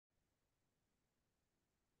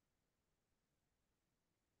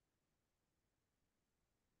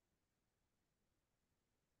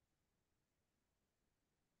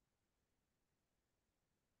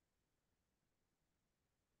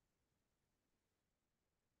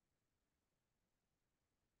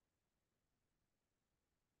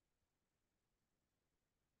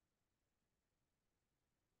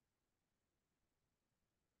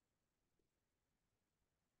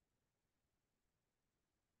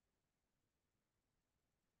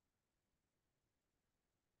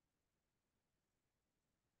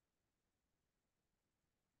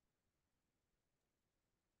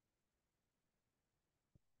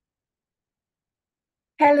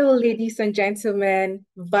Hello, ladies and gentlemen,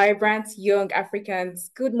 vibrant young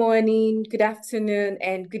Africans. Good morning, good afternoon,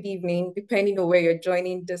 and good evening, depending on where you're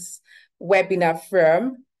joining this webinar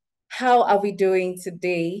from. How are we doing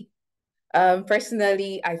today?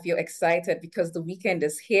 Personally, I feel excited because the weekend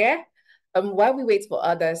is here. While we wait for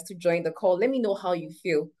others to join the call, let me know how you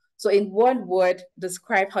feel. So, in one word,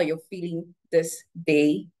 describe how you're feeling this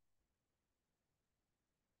day.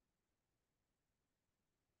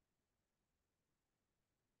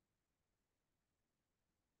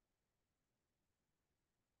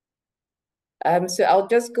 So I'll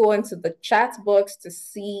just go into the chat box to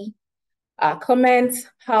see comments.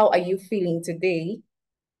 How are you feeling today?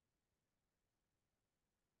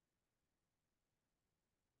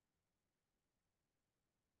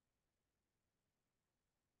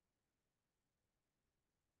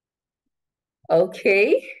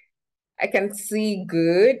 Okay, I can see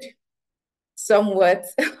good, somewhat.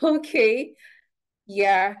 Okay,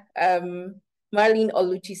 yeah. Marlene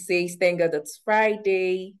Oluchi says, thank God it's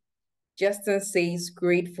Friday. Justin says,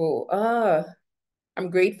 grateful.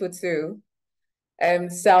 I'm grateful too.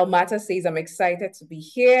 Salmata says, I'm excited to be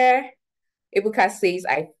here. Ibuka says,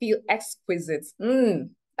 I feel exquisite.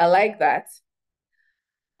 I like that.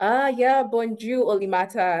 Yeah, bonjour,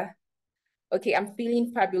 Olimata. Okay, I'm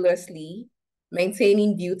feeling fabulously,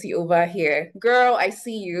 maintaining beauty over here. Girl, I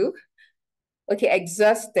see you. Okay,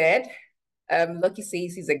 exhausted. Lucky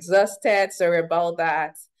says he's exhausted. Sorry about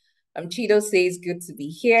that. Chido says good to be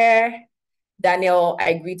here. Daniel,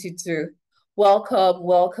 I greet you too. Welcome,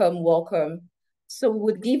 welcome, welcome. So we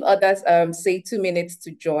would give others say 2 minutes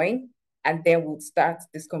to join, and then we'll start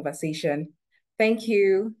this conversation. Thank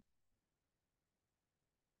you.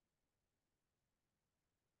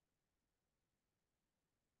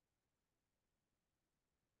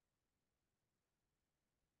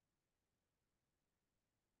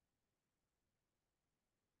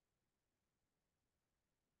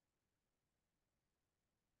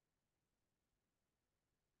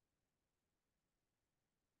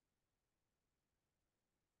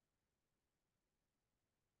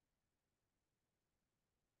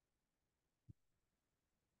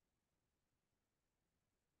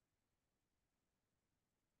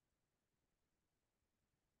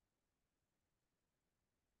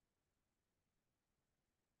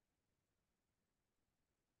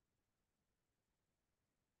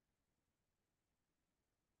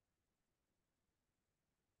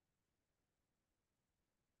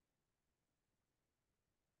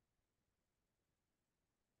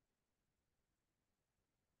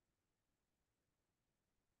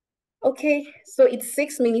 Okay, so it's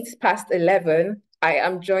 6 minutes past 11. I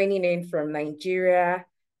am joining in from Nigeria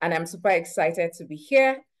and I'm super excited to be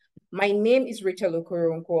here. My name is Rachel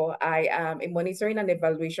Okoronko. I am a monitoring and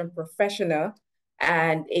evaluation professional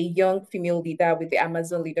and a young female leader with the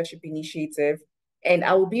Amazon Leadership Initiative. And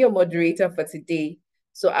I will be a moderator for today.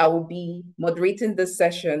 So I will be moderating this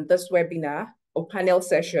session, this webinar or panel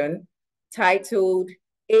session titled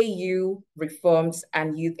AU Reforms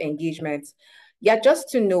and Youth Engagement. Yeah, just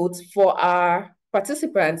to note for our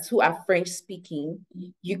participants who are French speaking,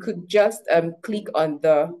 you could just click on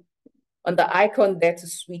the icon there to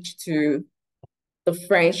switch to the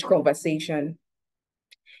French conversation.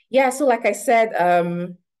 Yeah, so like I said,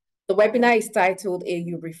 the webinar is titled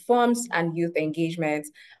AU Reforms and Youth Engagement.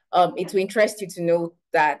 It will interest you to know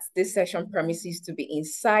that this session promises to be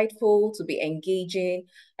insightful, to be engaging.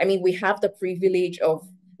 I mean, we have the privilege of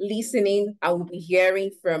listening and we'll be hearing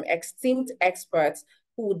from esteemed experts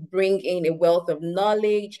who would bring in a wealth of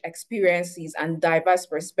knowledge, experiences, and diverse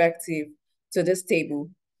perspective to this table.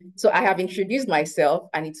 So I have introduced myself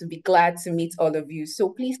and it will be glad to meet all of you. So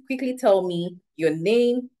please quickly tell me your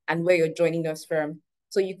name and where you're joining us from.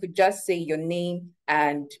 So you could just say your name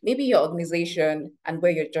and maybe your organization and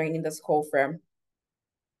where you're joining this call from.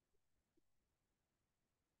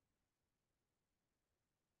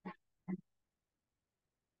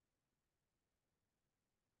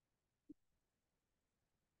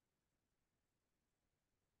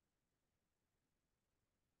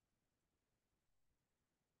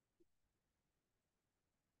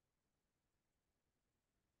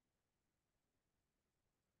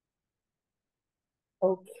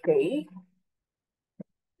 Okay.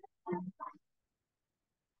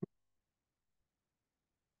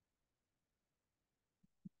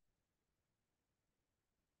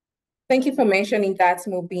 Thank you for mentioning that,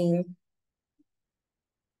 Mobin.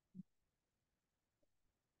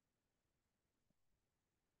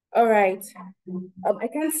 All right. I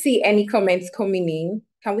can't see any comments coming in.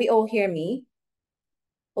 Can we all hear me?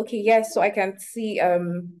 Okay, yes. So I can see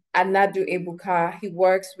Anadu Ebuka. He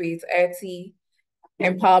works with ERTI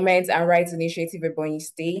Empowerment and Rights Initiative Ebonyi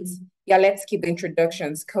State. Yeah, let's keep the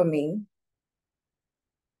introductions coming.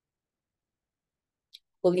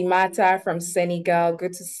 Olimata from Senegal,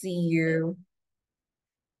 good to see you.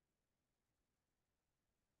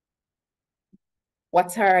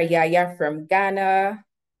 Watara Yaya from Ghana.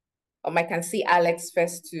 I can see Alex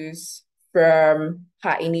Festus from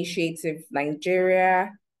Her Initiative,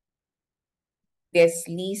 Nigeria. There's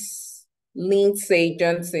Lindsay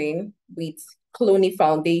Johnson with Clooney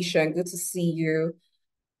Foundation. Good to see you.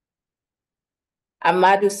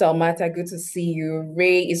 Amadou Salmata, good to see you.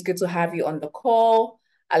 Ray, it's good to have you on the call.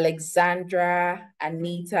 Alexandra,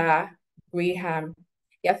 Anita, Graham.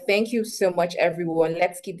 Yeah, thank you so much, everyone.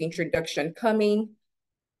 Let's keep the introduction coming.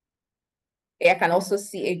 I can also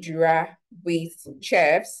see Ejura with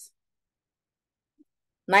chefs.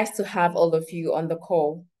 Nice to have all of you on the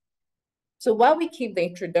call. So while we keep the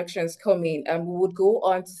introductions coming, we would go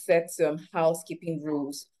on to set some housekeeping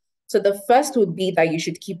rules. So the first would be that you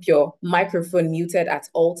should keep your microphone muted at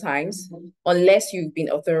all times, unless you've been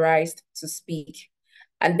authorized to speak.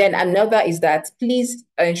 And then another is that please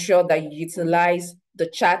ensure that you utilize the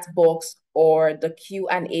chat box or the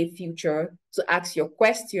Q&A feature to ask your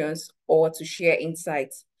questions or to share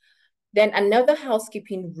insights. Then another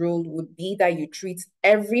housekeeping rule would be that you treat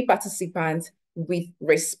every participant with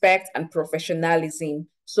respect and professionalism.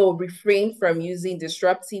 So refrain from using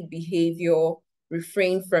disruptive behavior,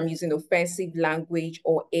 refrain from using offensive language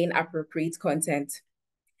or inappropriate content.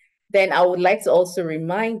 Then I would like to also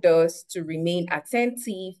remind us to remain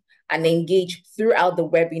attentive and engage throughout the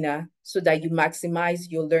webinar so that you maximize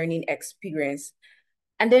your learning experience.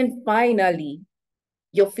 And then finally,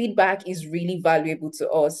 your feedback is really valuable to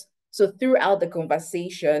us. So throughout the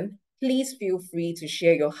conversation, please feel free to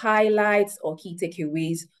share your highlights or key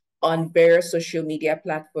takeaways on various social media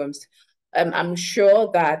platforms. I'm sure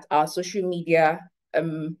that our social media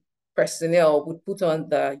personnel would put out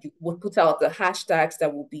the hashtags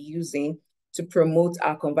that we'll be using to promote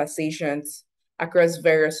our conversations across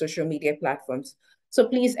various social media platforms. So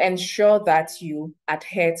please ensure that you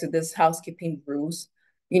adhere to these housekeeping rules,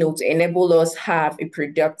 to enable us have a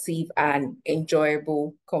productive and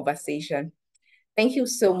enjoyable conversation. Thank you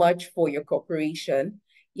so much for your cooperation.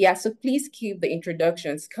 Yeah, so please keep the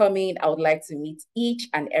introductions coming. I would like to meet each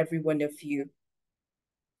and every one of you.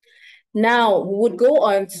 Now, we would go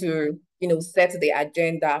on to, set the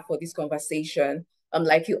agenda for this conversation.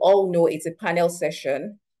 Like you all know, it's a panel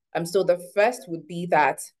session. So the first would be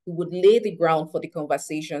that we would lay the ground for the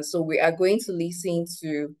conversation. So we are going to listen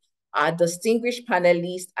to our distinguished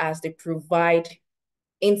panelists as they provide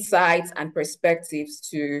insights and perspectives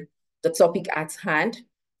to the topic at hand.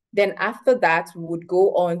 Then after that, we would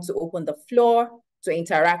go on to open the floor to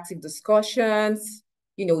interactive discussions.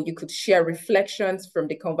 You could share reflections from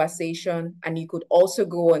the conversation, and you could also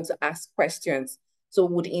go on to ask questions. So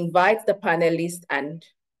would invite the panelists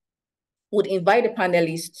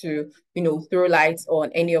to, throw lights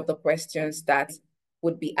on any of the questions that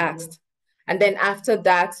would be asked. And then after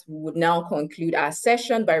that, we would now conclude our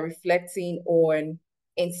session by reflecting on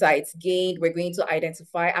insights gained. We're going to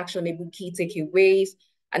identify actionable key takeaways,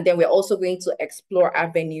 and then we're also going to explore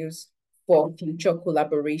avenues for future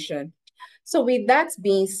collaboration. So with that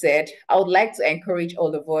being said, I would like to encourage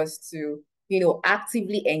all of us to,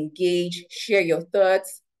 actively engage, share your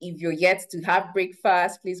thoughts. If you're yet to have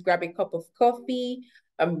breakfast, please grab a cup of coffee,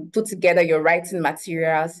 put together your writing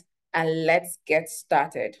materials, and let's get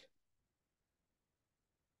started.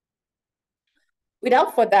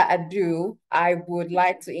 Without further ado, I would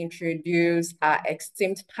like to introduce our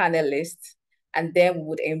esteemed panelists, and then we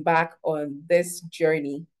would embark on this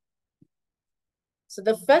journey. So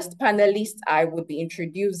the first panelist I would be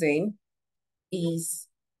introducing is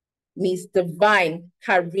Ms. Divine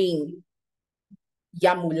Karim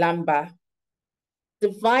Yamulamba.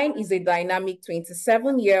 Divine is a dynamic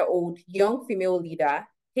 27-year-old young female leader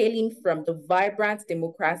hailing from the vibrant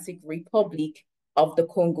Democratic Republic of the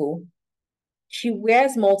Congo. She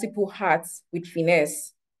wears multiple hats with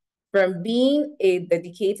finesse, from being a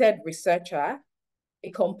dedicated researcher,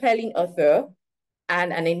 a compelling author,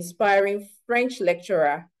 and an inspiring French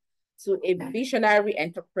lecturer, to a visionary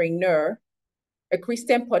entrepreneur, a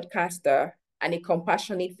Christian podcaster, and a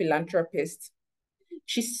compassionate philanthropist.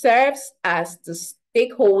 She serves as the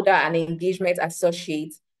stakeholder and engagement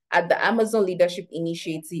associate at the Amazon Leadership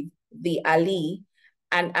Initiative, the ALI,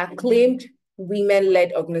 an acclaimed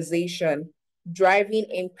women-led organization driving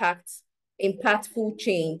impactful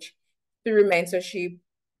change through mentorship,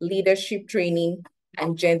 leadership training,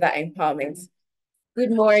 and gender empowerment.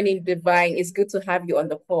 Good morning, Divine. It's good to have you on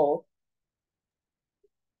the call.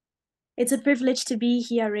 It's a privilege to be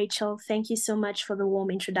here, Rachel. Thank you so much for the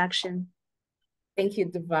warm introduction. Thank you,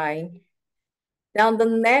 Divine. Now, the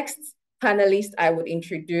next panelist I would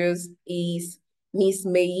introduce is Miss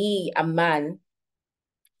Meyi Aman.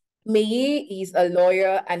 Meyi is a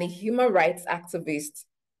lawyer and a human rights activist.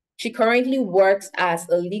 She currently works as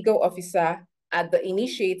a legal officer at the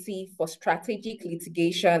Initiative for Strategic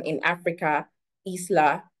Litigation in Africa,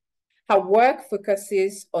 ISLA. Her work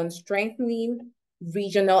focuses on strengthening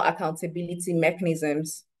regional accountability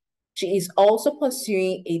mechanisms. She is also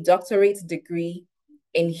pursuing a doctorate degree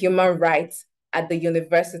in human rights at the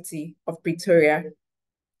University of Pretoria.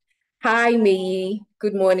 Hi, Meyi.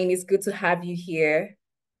 Good morning. It's good to have you here.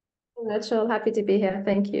 Rachel, happy to be here.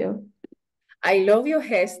 Thank you. I love your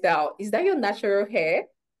hairstyle. Is that your natural hair?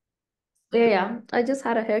 Yeah, I just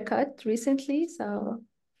had a haircut recently, so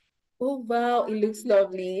Oh, wow. It looks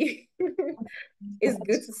lovely. It's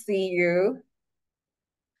good to see you.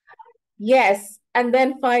 Yes. And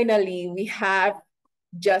then finally, we have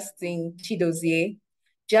Justin Chidozie.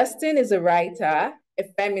 Justin is a writer, a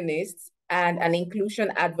feminist, and an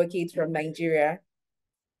inclusion advocate from Nigeria.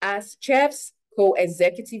 As CHEF's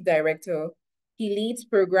co-executive director, he leads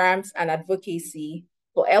programs and advocacy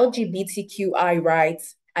for LGBTQI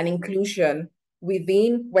rights and inclusion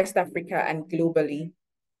within West Africa and globally.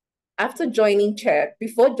 Before joining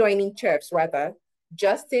CHEFs rather,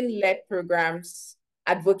 Justin led programs,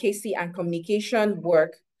 advocacy and communication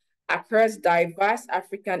work across diverse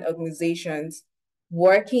African organizations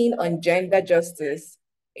working on gender justice,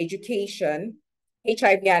 education,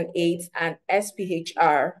 HIV and AIDS, and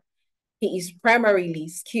SPHR. He is primarily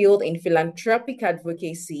skilled in philanthropic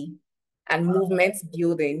advocacy and movement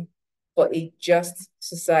building for a just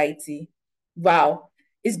society. Wow.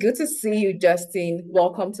 It's good to see you, Justin.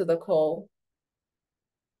 Welcome to the call.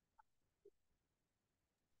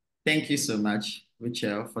 Thank you so much,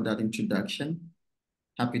 Rachel, for that introduction.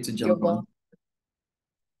 Happy to You're jump on. welcome.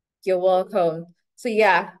 You're welcome. So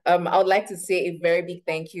yeah, I would like to say a very big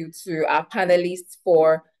thank you to our panelists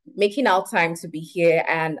for making our time to be here,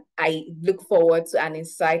 and I look forward to an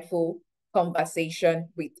insightful conversation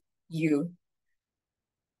with you.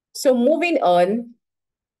 So moving on,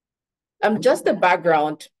 just the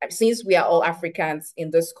background, since we are all Africans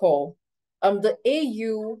in this call, the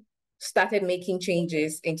AU started making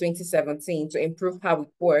changes in 2017 to improve how it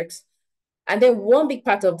works. And then one big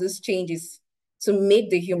part of this change is to make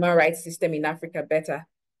the human rights system in Africa better.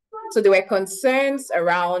 So there were concerns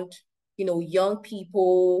around, young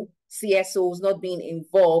people, CSOs not being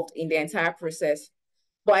involved in the entire process.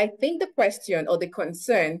 But I think the question or the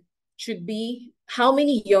concern should be how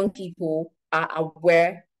many young people are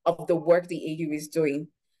aware of the work the AU is doing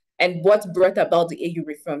and what brought about the AU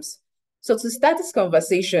reforms. So to start this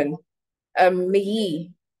conversation,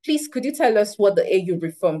 Meyi, please could you tell us what the AU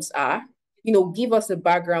reforms are? Give us a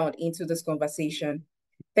background into this conversation.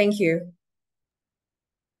 Thank you.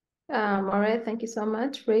 all right, thank you so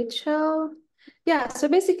much, Rachel. Yeah, so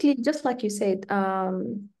basically, just like you said,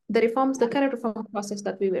 the current reform process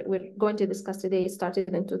that we're going to discuss today started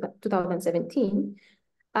in 2017.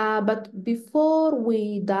 But before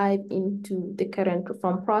we dive into the current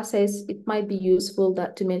reform process, it might be useful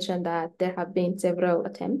to mention that there have been several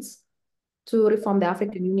attempts to reform the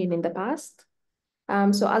African Union in the past.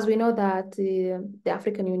 So as we know that the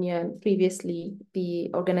African Union, previously the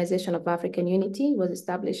Organization of African Unity, was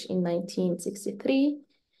established in 1963.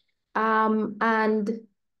 And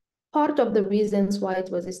part of the reasons why it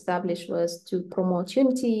was established was to promote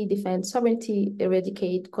unity, defend sovereignty,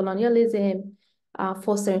 eradicate colonialism,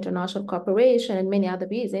 foster international cooperation, and many other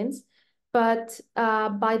reasons. But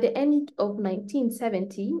by the end of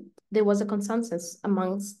 1970, there was a consensus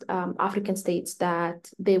amongst African states that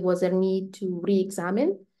there was a need to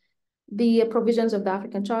re-examine the provisions of the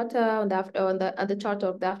African Charter and the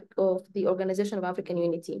Charter of the Organization of African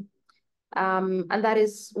Unity. And that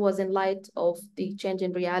was in light of the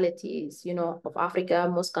changing realities, of Africa.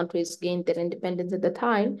 Most countries gained their independence at the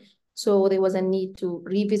time. So there was a need to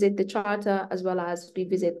revisit the charter as well as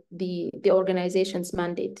revisit the organization's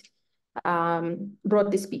mandate,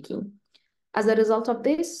 broadly speaking. As a result of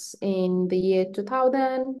this, in the year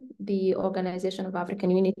 2000, the Organization of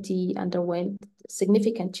African Unity underwent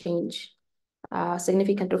significant change,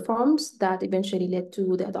 significant reforms that eventually led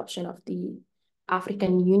to the adoption of the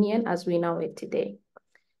African Union as we know it today.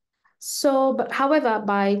 So, but however,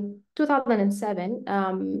 by 2007,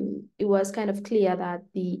 it was kind of clear that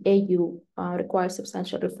the AU requires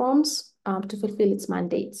substantial reforms to fulfill its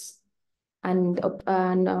mandates and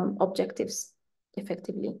objectives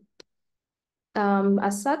effectively.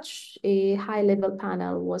 As such, a high-level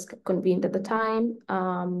panel was convened at the time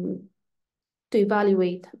to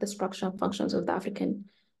evaluate the structure and functions of the African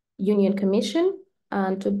Union Commission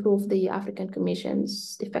and to improve the African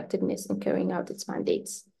Commission's effectiveness in carrying out its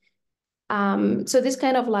mandates. So this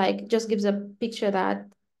kind of like just gives a picture that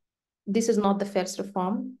this is not the first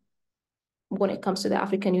reform when it comes to the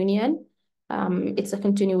African Union. It's a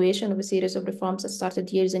continuation of a series of reforms that started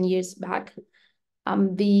years and years back.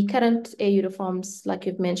 The current AU reforms, like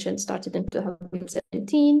you've mentioned, started in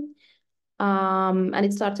 2017. And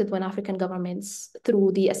it started when African governments,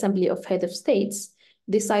 through the Assembly of Head of States,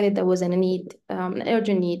 decided there was a need, an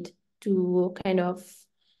urgent need to kind of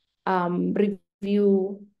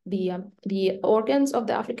review the organs of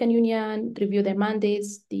the African Union, review their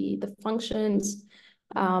mandates, the functions.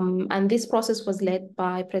 And this process was led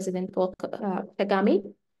by President Paul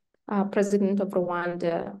Kagame, president of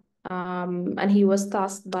Rwanda. And he was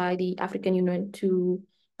tasked by the African Union to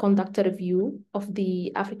conduct a review of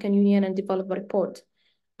the African Union and develop a report.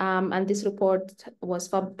 And this report was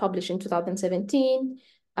published in 2017.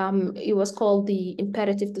 It was called the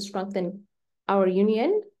Imperative to Strengthen Our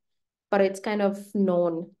Union, but it's kind of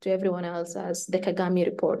known to everyone else as the Kagame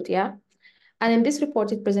report, yeah? And in this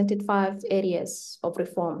report, it presented 5 areas of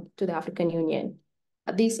reform to the African Union.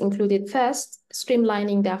 These included, first,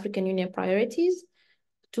 streamlining the African Union priorities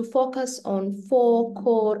to focus on 4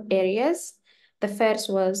 core areas. The first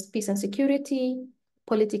was peace and security,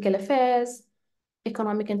 political affairs,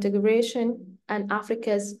 economic integration, and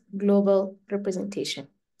Africa's global representation.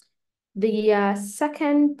 The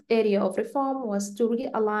second area of reform was to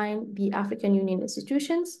realign the African Union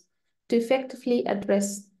institutions to effectively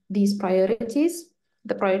address these priorities,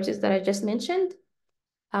 the priorities that I just mentioned.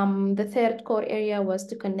 The third core area was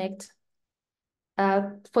to connect,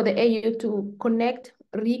 for the AU to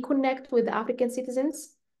reconnect with the African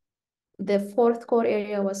citizens. The fourth core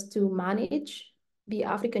area was to manage the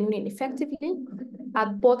African Union effectively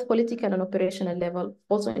at both political and operational level,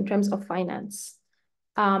 also in terms of finance.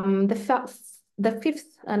 The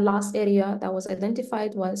fifth and last area that was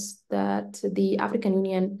identified was that the African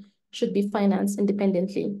Union should be financed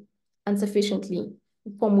independently and sufficiently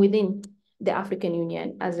from within the African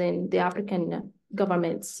Union, as in the African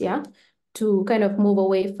governments, yeah, to kind of move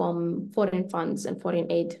away from foreign funds and foreign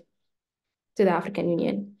aid to the African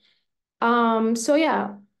Union. So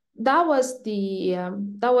yeah, that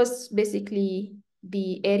was basically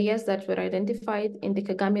the areas that were identified in the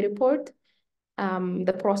Kagame report.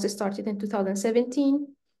 The process started in 2017,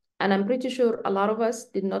 and I'm pretty sure a lot of us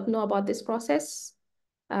did not know about this process.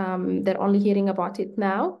 They're only hearing about it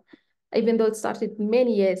now, even though it started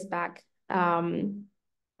many years back.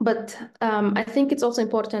 But I think it's also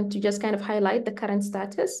important to just kind of highlight the current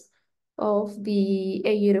status of the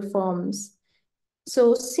AU reforms.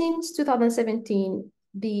 So since 2017,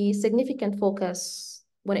 the significant focus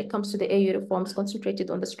when it comes to the AU reforms concentrated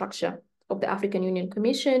on the structure of the African Union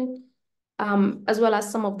Commission, as well as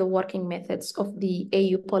some of the working methods of the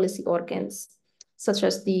AU policy organs, such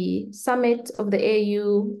as the summit of the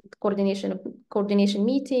AU, coordination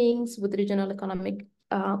meetings with regional economic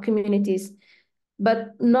communities.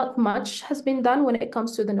 But not much has been done when it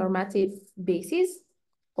comes to the normative basis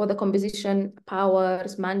or the composition,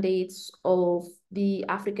 powers, mandates of the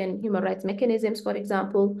African human rights mechanisms, for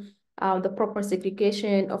example, the proper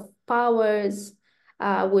segregation of powers,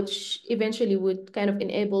 which eventually would kind of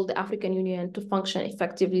enable the African Union to function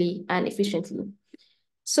effectively and efficiently.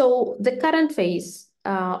 So the current phase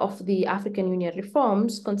of the African Union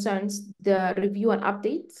reforms concerns the review and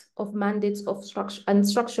update of mandates of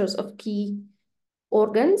structures of key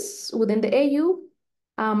organs within the AU.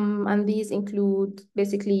 And these include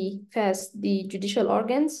basically first the judicial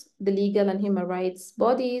organs, the legal and human rights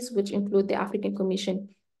bodies, which include the African Commission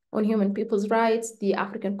on Human People's Rights, the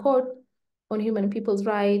African Court on Human People's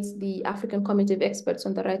Rights, the African Committee of Experts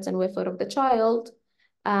on the Rights and Welfare of the Child,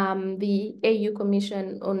 the AU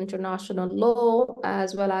Commission on International Law,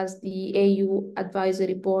 as well as the AU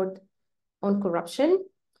Advisory Board on Corruption.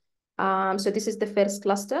 So this is the first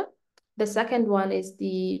cluster. The second one is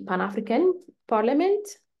the Pan-African Parliament.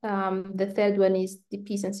 The third one is the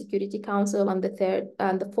Peace and Security Council, and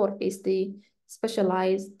the fourth is the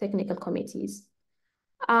Specialized Technical Committees.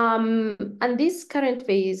 And this current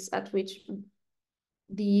phase at which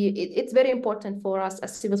it's very important for us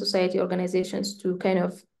as civil society organizations to kind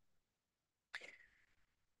of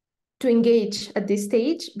engage at this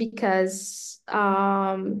stage, because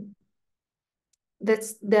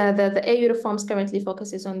that's the AU reforms currently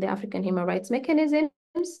focuses on the African human rights mechanisms,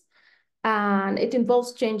 and it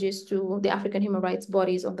involves changes to the African human rights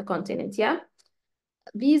bodies of the continent, yeah?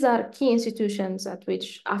 These are key institutions at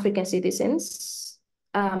which African citizens,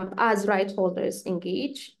 as right holders,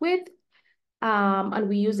 engage with. And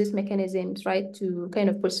we use these mechanisms, right, to kind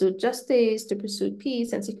of pursue justice, to pursue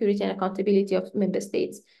peace and security and accountability of member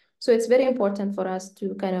states. So it's very important for us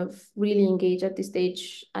to kind of really engage at this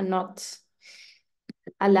stage and not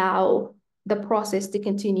allow the process to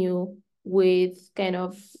continue with kind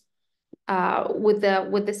of with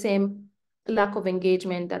the same lack of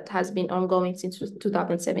engagement that has been ongoing since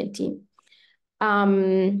 2017.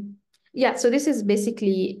 Yeah, so this is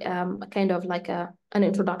basically kind of like an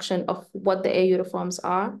introduction of what the AU reforms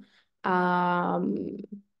are.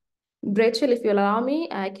 Rachel, if you allow me,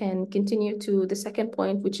 I can continue to the second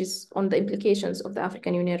point, which is on the implications of the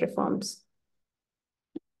African Union reforms.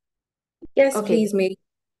 Yes, Okay. please, May.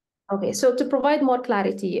 Okay, so to provide more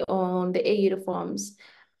clarity on the AU reforms,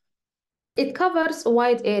 it covers a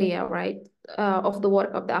wide area, right, of the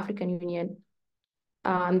work of the African Union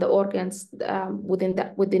and the organs within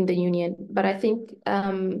the union. But I think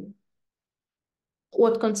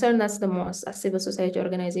what concerns us the most as civil society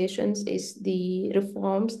organizations is the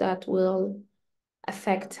reforms that will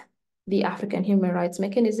affect the African human rights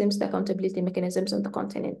mechanisms, the accountability mechanisms on the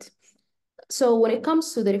continent. So when it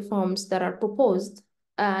comes to the reforms that are proposed,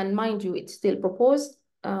 and mind you, it's still proposed,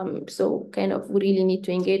 so kind of we really need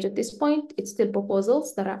to engage at this point. It's still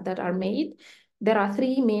proposals that are made. There are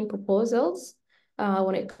three main proposals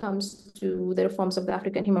when it comes to the reforms of the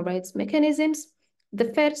African human rights mechanisms.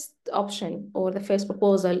 The first option or the first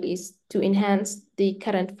proposal is to enhance the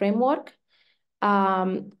current framework.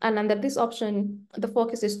 And under this option, the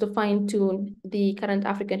focus is to fine-tune the current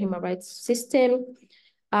African human rights system,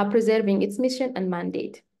 preserving its mission and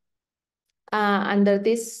mandate. Under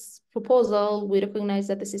this proposal, we recognize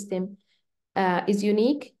that the system is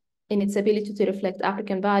unique in its ability to reflect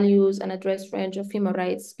African values and address a range of human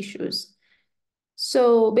rights issues.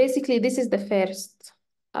 So basically, this is the first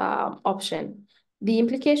option. The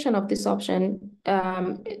implication of this option,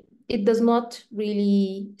 it does not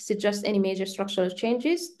really suggest any major structural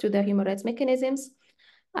changes to the human rights mechanisms.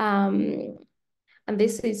 And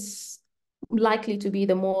this is likely to be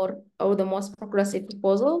the most progressive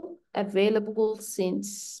proposal available,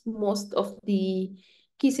 since most of the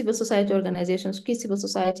key civil society organizations, key civil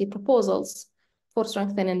society proposals for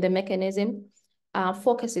strengthening the mechanism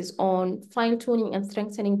focuses on fine-tuning and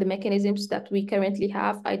strengthening the mechanisms that we currently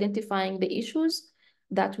have, identifying the issues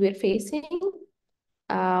that we're facing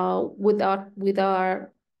with our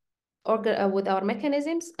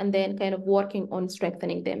mechanisms, and then kind of working on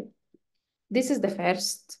strengthening them. This is the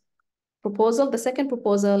first proposal. The second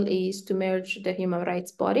proposal is to merge the human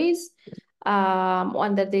rights bodies.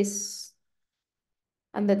 Under this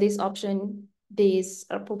option, there's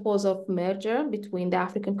a proposal of merger between the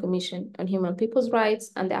African Commission on Human People's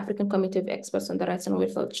Rights and the African Committee of Experts on the Rights and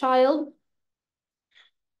Welfare of the Child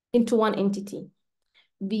into one entity.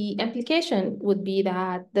 The implication would be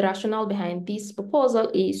that the rationale behind this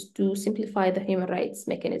proposal is to simplify the human rights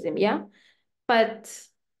mechanism, yeah? But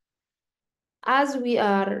as we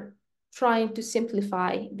are trying to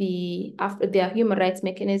simplify the human rights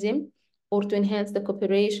mechanism, or to enhance the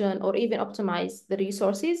cooperation, or even optimize the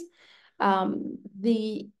resources, I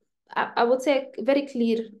would say a very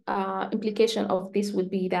clear implication of this would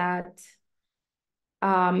be that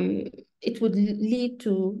it would lead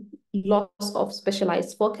to loss of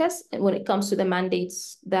specialized focus when it comes to the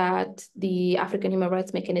mandates that the African human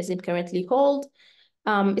rights mechanism currently hold,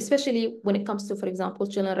 especially when it comes to, for example,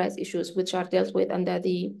 children's rights issues, which are dealt with under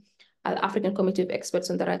the African Committee of Experts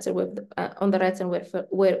on the Rights and Welfare,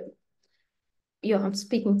 where I'm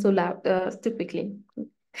speaking too loud, too quickly.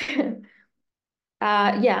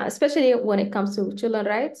 Yeah, especially when it comes to children's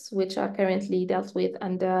rights, which are currently dealt with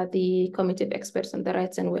under the Committee of Experts on the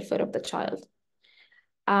Rights and Welfare of the Child.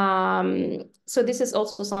 So this is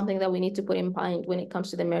also something that we need to put in mind when it comes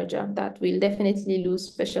to the merger, that we'll definitely lose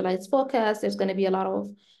specialized focus. There's going to be a lot of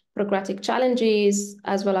bureaucratic challenges,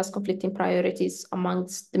 as well as conflicting priorities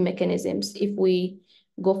amongst the mechanisms if we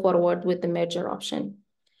go forward with the merger option.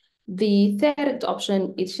 The third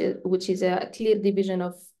option, which is a clear division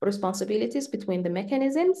of responsibilities between the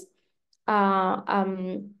mechanisms,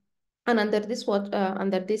 and under this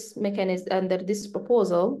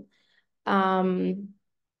proposal,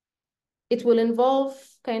 it will involve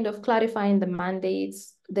kind of clarifying the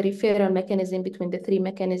mandates, the referral mechanism between the three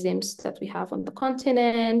mechanisms that we have on the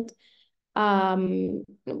continent.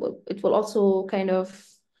 It will also kind of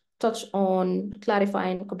touch on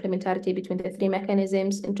clarifying complementarity between the three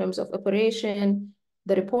mechanisms in terms of operation,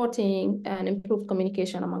 the reporting, and improved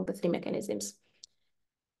communication among the three mechanisms.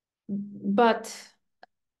 But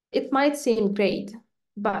it might seem great,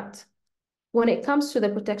 but when it comes to the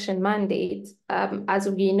protection mandate, as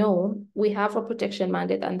we know, we have a protection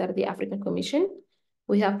mandate under the African Commission,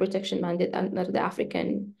 we have protection mandate under the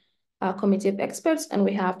African Committee of Experts, and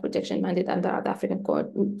we have protection mandate under the African Court,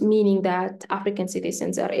 meaning that African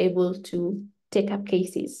citizens are able to take up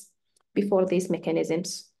cases before these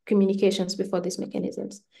mechanisms, communications before these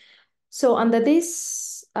mechanisms. So under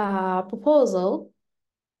this proposal,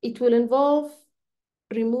 it will involve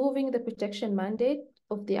removing the protection mandate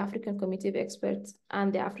of the African Committee of Experts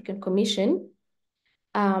and the African Commission,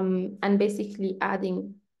 and basically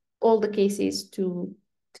adding all the cases to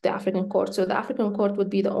the African Court. So the African Court would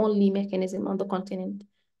be the only mechanism on the continent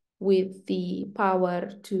with the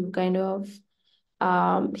power to kind of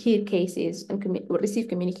hear cases and receive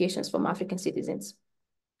communications from African citizens.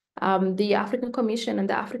 The African Commission and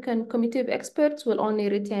the African Committee of Experts will only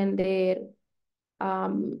retain their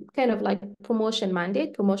kind of like promotional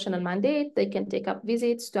mandate. They can take up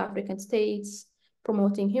visits to African states,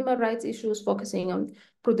 promoting human rights issues, focusing on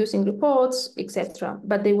producing reports, etc.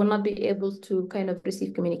 But they will not be able to kind of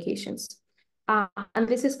receive communications. And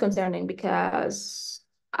this is concerning because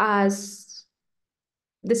as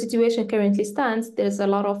the situation currently stands, there's a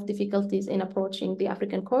lot of difficulties in approaching the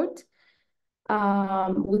African Court.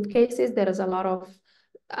 With cases, there is a lot of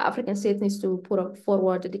African states needs to put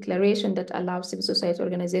forward a declaration that allows civil society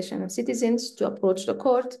organizations and citizens to approach the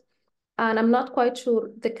court. And I'm not quite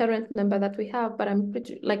sure the current number that we have, but I'm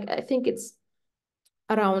pretty, I think it's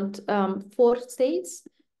around 4 states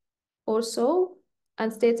or so,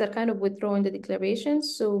 and states are kind of withdrawing the declaration.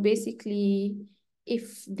 So basically,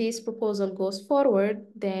 if this proposal goes forward,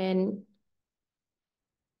 then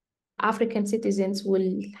African citizens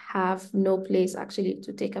will have no place actually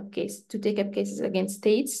to take up cases against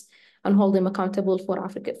states and hold them accountable for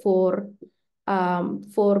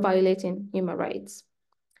violating human rights.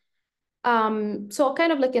 So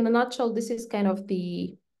kind of like in a nutshell, this is kind of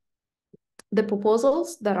the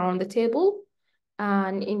proposals that are on the table.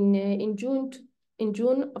 And in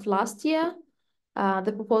June of last year,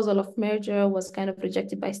 the proposal of merger was kind of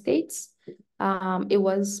rejected by states. It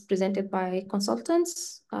was presented by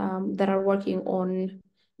consultants that are working on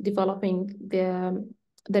developing the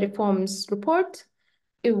reforms report.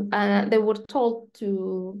 They were told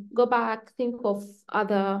to go back, think of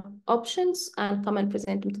other options, and come and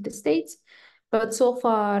present them to the states. But so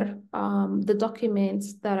far, the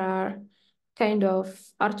documents that are kind of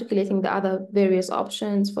articulating the other various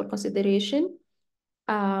options for consideration,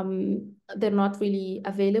 they're not really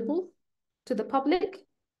available to the public.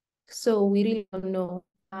 So we really don't know.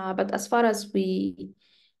 But as far as we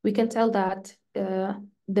can tell that the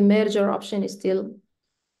merger option is still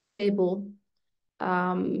able.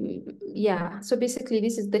 Yeah, so basically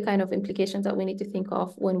this is the kind of implications that we need to think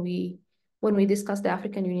of when we discuss the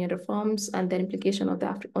African Union reforms and the implication of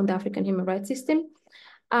on the African human rights system.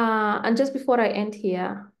 And just before I end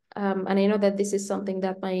here, and I know that this is something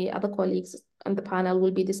that my other colleagues on the panel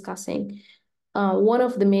will be discussing, one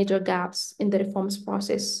of the major gaps in the reforms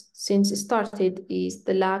process since it started is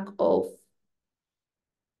the lack of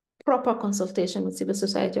proper consultation with civil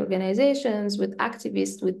society organizations, with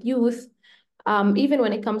activists, with youth, even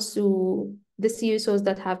when it comes to the CSOs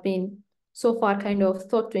that have been so far kind of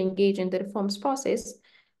thought to engage in the reforms process.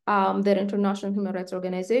 They're international human rights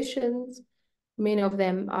organizations. Many of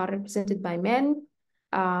them are represented by men.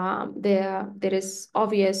 There is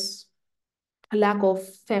obvious lack of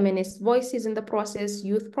feminist voices in the process,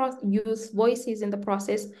 youth voices in the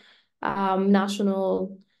process,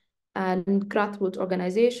 national and grassroots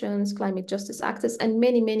organizations, climate justice activists, and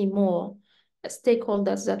many, many more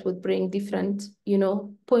stakeholders that would bring different,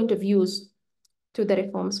 point of views to the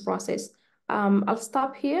reforms process. I'll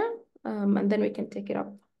stop here, and then we can take it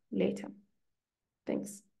up later.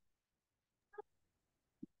 Thanks.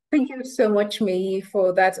 Thank you so much, May,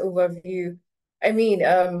 for that overview. I mean,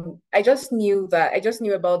 I just knew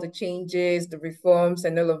about the changes, the reforms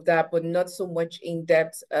and all of that, but not so much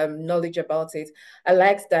in-depth knowledge about it. I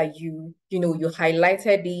liked that you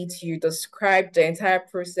highlighted it, you described the entire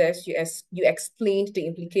process, you explained the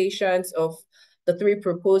implications of the 3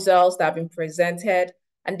 proposals that have been presented,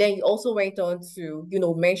 and then you also went on to,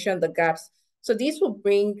 mention the gaps. So this will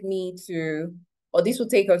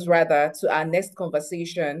take us rather to our next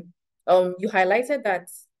conversation. You highlighted that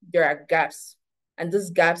there are gaps. And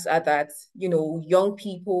these gaps are that, young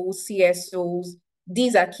people, CSOs,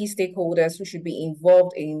 these are key stakeholders who should be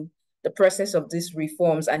involved in the process of these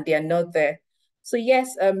reforms, and they are not there. So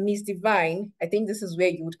yes, Ms. Divine, I think this is where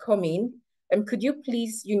you would come in. Could you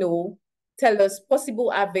please, tell us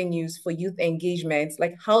possible avenues for youth engagement?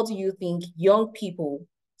 Like, how do you think young people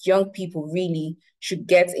really should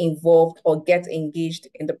get involved or get engaged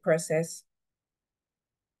in the process?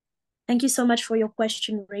 Thank you so much for your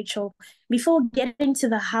question, Rachel. Before getting to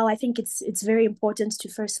the how, I think it's very important to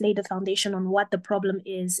first lay the foundation on what the problem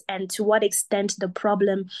is and to what extent the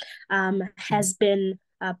problem has been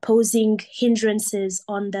posing hindrances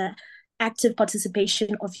on the active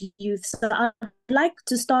participation of youth. So I'd like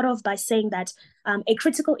to start off by saying that a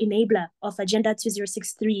critical enabler of Agenda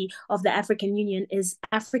 2063 of the African Union is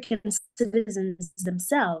African citizens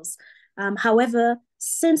themselves. However,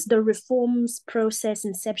 since the reforms process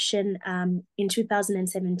inception in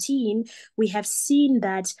 2017, we have seen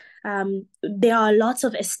that there are lots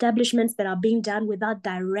of establishments that are being done without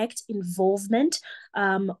direct involvement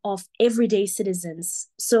of everyday citizens.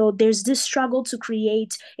 So there's this struggle to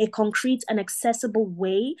create a concrete and accessible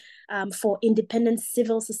way for independent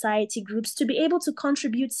civil society groups to be able to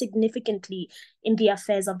contribute significantly in the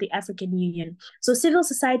affairs of the African Union. So civil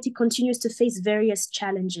society continues to face various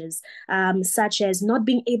challenges, such as not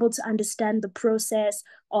being able to understand the process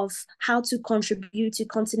of how to contribute to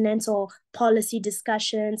continental policy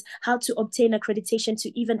discussions, how to obtain accreditation to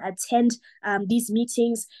even attend these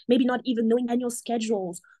meetings, maybe not even knowing annual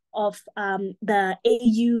schedules of the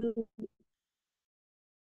AU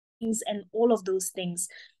and all of those things.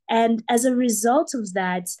 And as a result of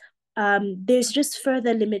that, there's just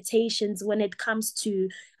further limitations when it comes to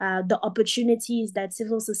the opportunities that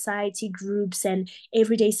civil society groups and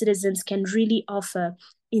everyday citizens can really offer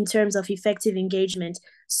in terms of effective engagement.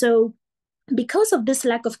 So because of this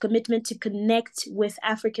lack of commitment to connect with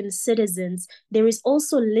African citizens, there is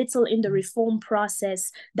also little in the reform process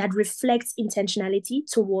that reflects intentionality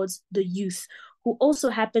towards the youth, who also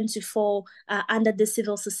happen to fall under the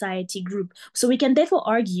civil society group. So we can therefore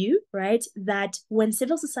argue, right, that when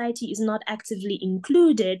civil society is not actively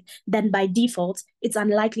included, then by default, it's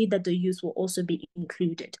unlikely that the youth will also be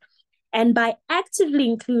included. And by actively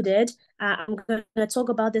included, I'm going to talk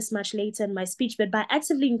about this much later in my speech, but by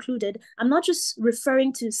actively included, I'm not just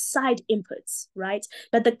referring to side inputs, right?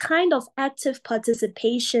 But the kind of active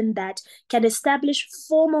participation that can establish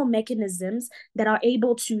formal mechanisms that are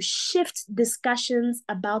able to shift discussions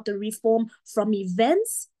about the reform from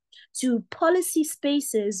events to policy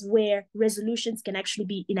spaces where resolutions can actually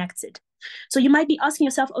be enacted. So you might be asking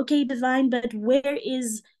yourself, okay, Divine, but where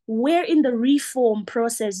in the reform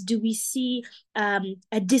process do we see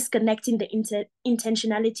a disconnect in the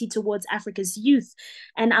intentionality towards Africa's youth?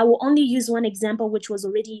 And I will only use one example, which was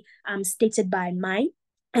already stated by Mai,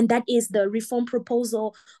 and that is the reform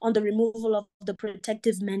proposal on the removal of the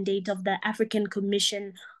protective mandate of the African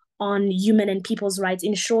Commission on Human and People's Rights,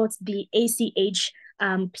 in short, the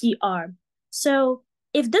ACHPR. So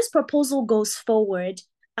if this proposal goes forward,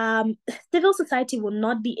 civil society will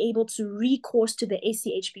not be able to recourse to the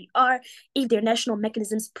ACHPR if their national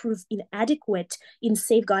mechanisms prove inadequate in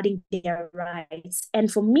safeguarding their rights.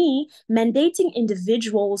 And for me, mandating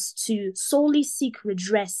individuals to solely seek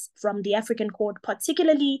redress from the African Court,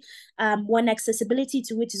 particularly when accessibility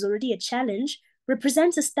to it is already a challenge,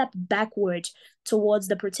 represents a step backward towards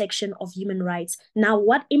the protection of human rights. Now,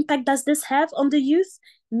 what impact does this have on the youth?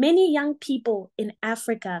 Many young people in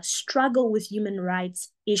Africa struggle with human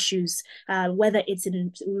rights issues, whether it's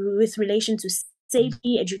with relation to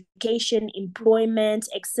safety, education, employment,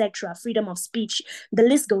 etc., freedom of speech, the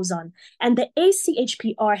list goes on. And the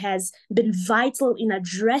ACHPR has been vital in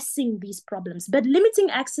addressing these problems, but limiting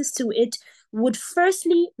access to it would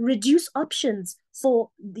firstly reduce options for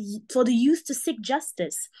the youth to seek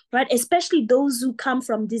justice, right? Especially those who come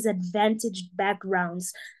from disadvantaged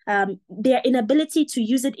backgrounds. Their inability to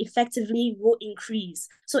use it effectively will increase.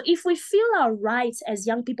 So if we feel our rights as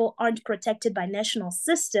young people aren't protected by national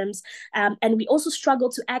systems, and we also struggle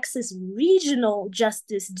to access regional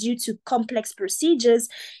justice due to complex procedures,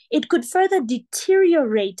 it could further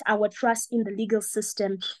deteriorate our trust in the legal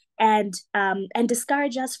system and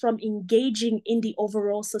discourage us from engaging in the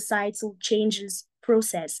overall societal changes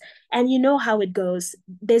process. And you know how it goes.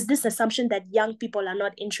 There's this assumption that young people are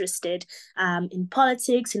not interested in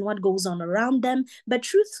politics, in what goes on around them. But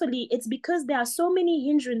truthfully, it's because there are so many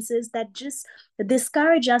hindrances that just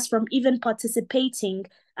discourage us from even participating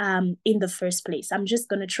in the first place. I'm just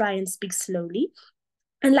going to try and speak slowly.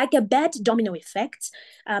 And like a bad domino effect,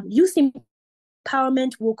 youth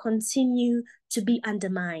empowerment will continue to be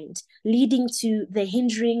undermined, leading to the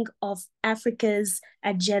hindering of Africa's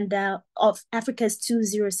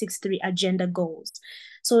 2063 agenda goals.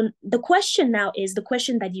 So the question now is the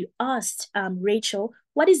question that you asked, Rachel,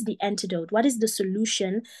 what is the antidote? What is the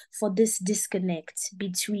solution for this disconnect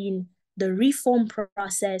between the reform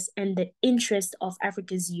process and the interest of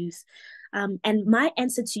Africa's youth? And my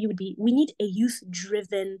answer to you would be, we need a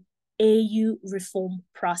youth-driven AU reform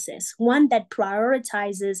process, one that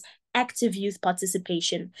prioritizes active youth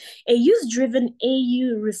participation. A youth-driven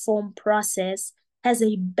AU reform process has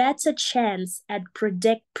a better chance at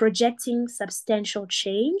projecting substantial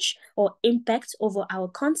change or impact over our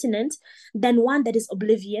continent than one that is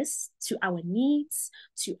oblivious to our needs,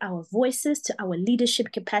 to our voices, to our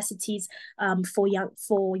leadership capacities for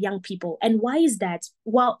young people. And why is that?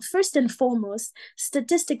 Well, first and foremost,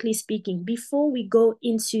 statistically speaking, before we go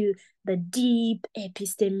into the deep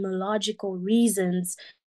epistemological reasons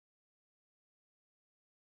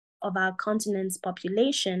of our continent's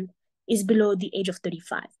population is below the age of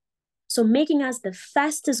 35. So making us the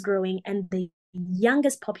fastest growing and the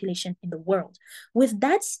youngest population in the world. With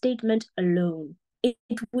that statement alone, it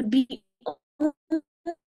would be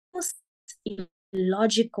almost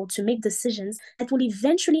illogical to make decisions that will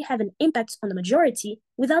eventually have an impact on the majority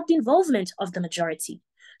without the involvement of the majority.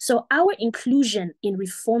 So our inclusion in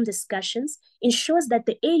reform discussions ensures that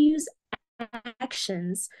the AU's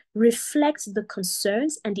actions reflect the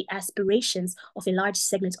concerns and the aspirations of a large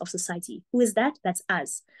segment of society. Who is that? That's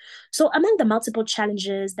us. So among the multiple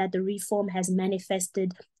challenges that the reform has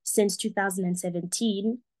manifested since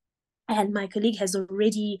 2017, and my colleague has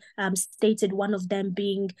already stated one of them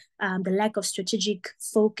being the lack of strategic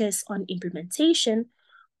focus on implementation.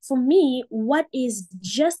 For me, what is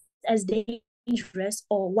just as dangerous,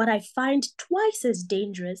 or what I find twice as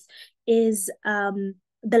dangerous, is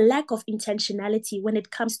the lack of intentionality when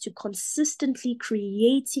it comes to consistently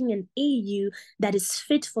creating an AU that is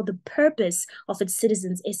fit for the purpose of its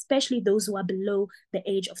citizens, especially those who are below the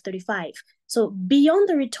age of 35. So beyond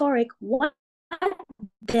the rhetoric, what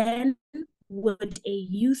then would a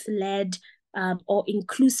youth-led or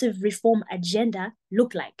inclusive reform agenda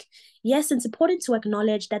look like? Yes, it's important to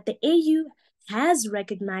acknowledge that the AU has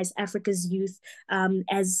recognized Africa's youth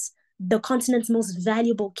as the continent's most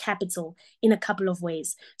valuable capital in a couple of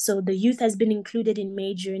ways. So the youth has been included in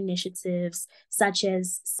major initiatives such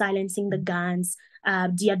as silencing the guns,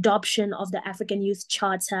 the adoption of the African Youth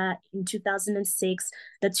Charter in 2006,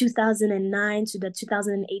 the 2009 to the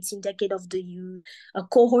 2018 Decade of the Youth, a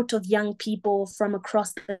cohort of young people from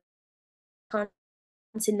across the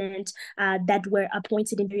continent that were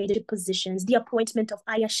appointed in leadership positions, the appointment of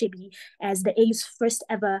Aya Shebi as the AU's first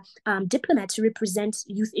ever diplomat to represent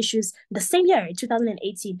youth issues the same year, in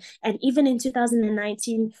 2018. And even in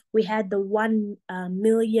 2019, we had the 1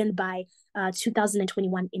 million by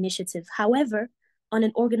 2021 initiative. However, on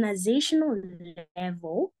an organizational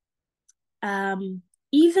level,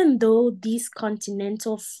 even though these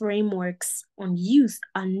continental frameworks on youth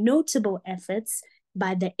are notable efforts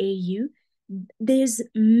by the AU, there's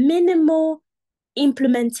minimal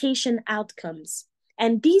implementation outcomes.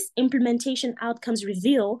 And these implementation outcomes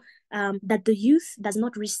reveal that the youth does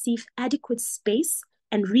not receive adequate space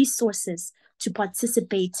and resources to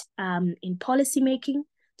participate in policymaking,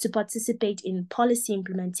 to participate in policy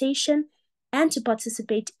implementation, and to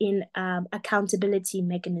participate in accountability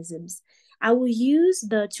mechanisms. I will use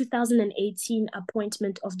the 2018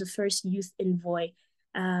 appointment of the first youth envoy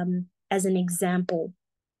as an example.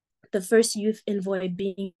 The first youth envoy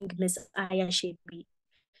being Ms. Aya Shebi.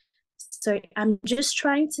 So I'm just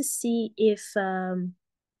trying to see if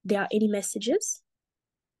there are any messages.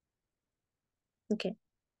 Okay.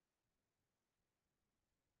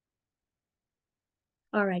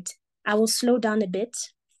 All right, I will slow down a bit.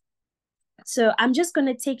 So I'm just going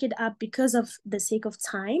to take it up because of the sake of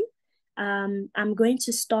time. I'm going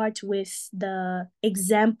to start with the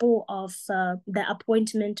example of the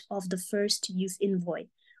appointment of the first youth envoy,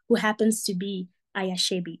 who happens to be Aya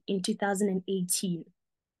Shebi in 2018.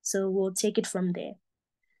 So we'll take it from there.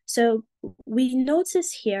 So we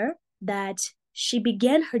notice here that she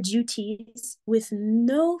began her duties with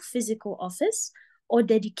no physical office or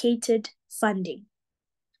dedicated funding.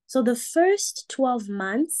 So the first 12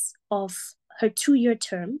 months of her 2-year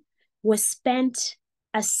term was spent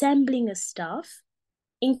assembling a staff,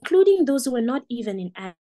 including those who were not even in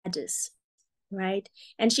Addis, right?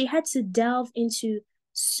 And she had to delve into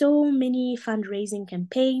so many fundraising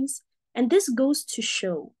campaigns. And this goes to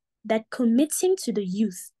show that committing to the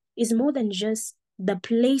youth is more than just the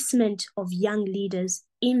placement of young leaders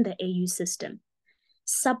in the AU system.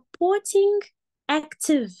 Supporting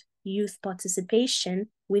active youth participation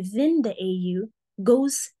within the AU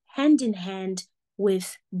goes hand in hand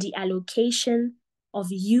with the allocation of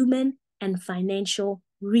human and financial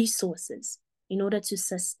resources in order to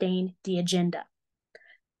sustain the agenda.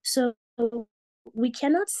 So we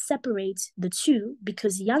cannot separate the two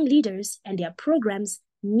because young leaders and their programs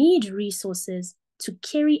need resources to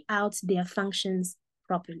carry out their functions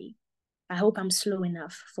properly. I hope I'm slow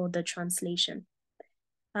enough for the translation.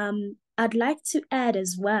 I'd like to add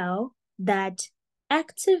as well that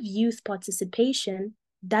active youth participation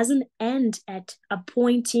doesn't end at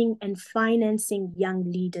appointing and financing young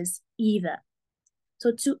leaders either.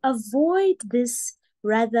 So to avoid this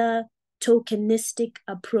rather tokenistic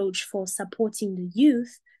approach for supporting the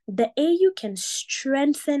youth, the AU can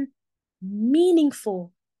strengthen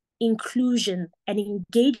meaningful inclusion and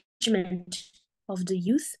engagement of the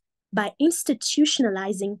youth by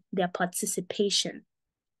institutionalizing their participation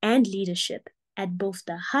and leadership at both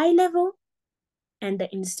the high level and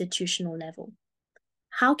the institutional level.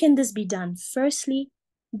 How can this be done? Firstly,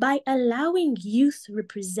 by allowing youth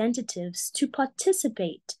representatives to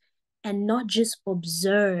participate and not just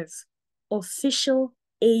observe official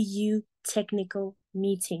AU technical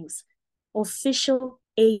meetings, official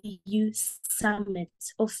AU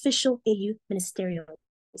summits, official AU ministerials.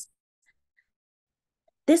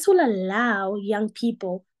 This will allow young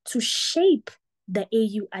people to shape the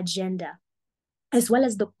AU agenda, as well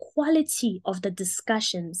as the quality of the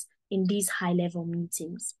discussions in these high-level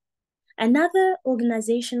meetings. Another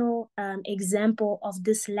organizational example of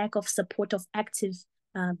this lack of support of active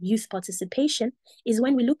youth participation is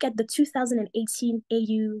when we look at the 2018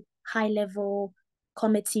 AU high-level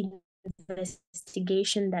committee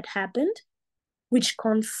investigation that happened, which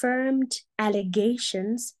confirmed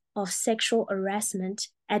allegations of sexual harassment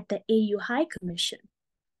at the AU High Commission.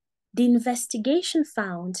 The investigation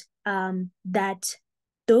found that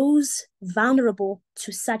those vulnerable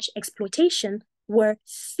to such exploitation were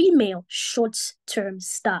female short-term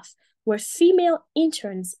staff, were female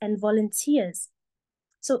interns and volunteers.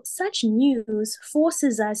 So such news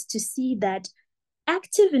forces us to see that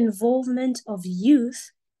active involvement of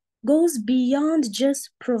youth goes beyond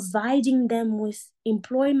just providing them with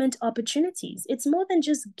employment opportunities. It's more than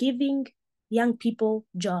just giving young people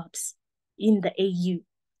jobs in the AU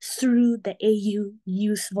through the AU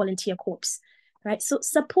Youth Volunteer Corps, right? So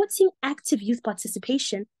supporting active youth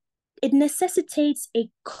participation, it necessitates a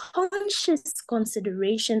conscious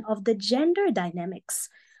consideration of the gender dynamics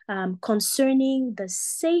concerning the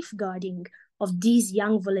safeguarding of these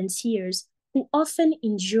young volunteers who often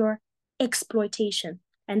endure exploitation.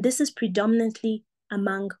 And this is predominantly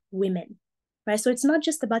among women, right? So it's not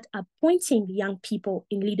just about appointing young people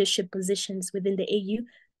in leadership positions within the AU,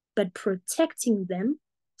 but protecting them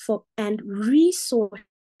and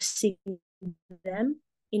resourcing them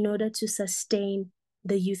in order to sustain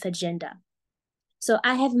the youth agenda. So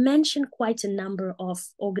I have mentioned quite a number of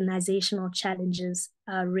organizational challenges,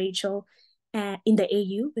 Rachel, in the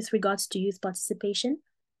AU with regards to youth participation.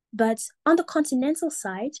 But on the continental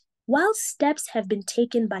side, while steps have been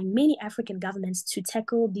taken by many African governments to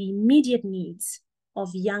tackle the immediate needs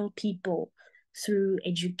of young people through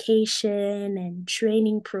education and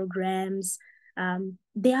training programs,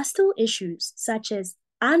 there are still issues such as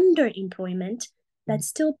underemployment that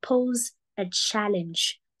still pose a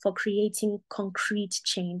challenge for creating concrete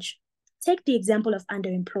change. Take the example of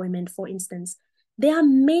underemployment, for instance. There are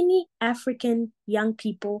many African young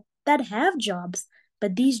people that have jobs,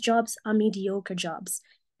 but these jobs are mediocre jobs.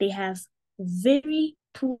 They have very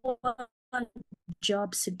poor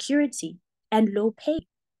job security and low pay,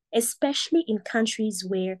 especially in countries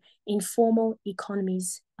where informal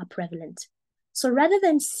economies are prevalent. So rather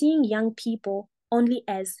than seeing young people only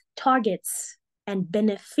as targets and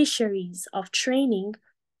beneficiaries of training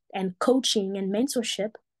and coaching and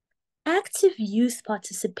mentorship, active youth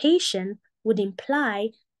participation would imply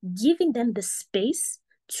giving them the space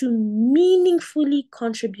to meaningfully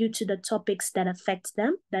contribute to the topics that affect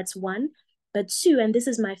them. That's one. But two, and this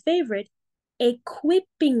is my favorite,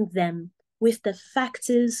 equipping them with the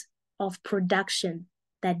factors of production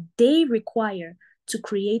that they require to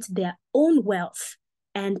create their own wealth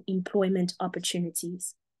and employment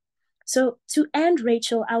opportunities. So to end,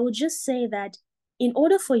 Rachel, I will just say that in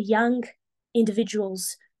order for young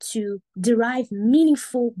individuals to derive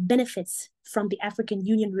meaningful benefits from the African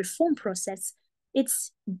Union reform process,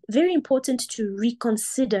 it's very important to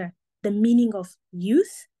reconsider the meaning of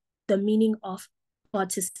youth, the meaning of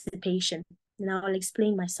participation. Now I'll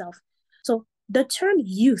explain myself. So the term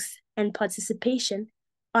youth and participation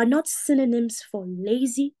are not synonyms for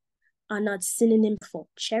lazy, are not synonym for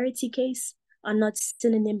charity case, are not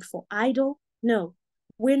synonym for idle. No,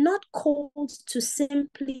 we're not called to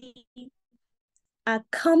simply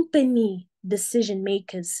accompany decision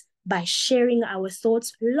makers by sharing our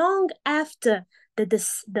thoughts long after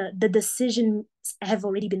the decisions have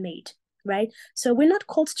already been made, right? So we're not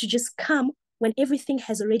called to just come when everything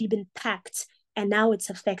has already been packed and now it's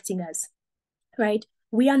affecting us, right?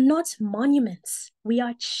 We are not monuments. We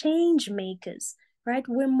are change makers, right?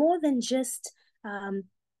 We're more than just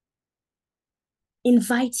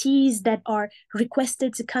invitees that are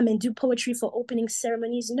requested to come and do poetry for opening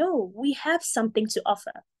ceremonies. No, we have something to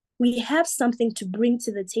offer. We have something to bring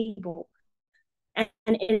to the table. And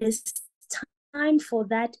it is time for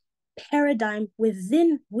that paradigm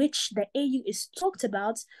within which the AU is talked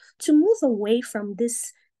about to move away from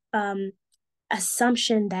this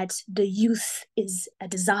assumption that the youth is a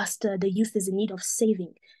disaster, the youth is in need of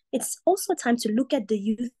saving. It's also time to look at the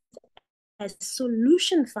youth as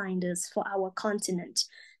solution finders for our continent,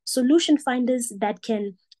 solution finders that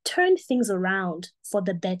can turn things around for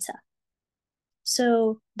the better.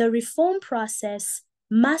 So the reform process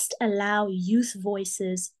must allow youth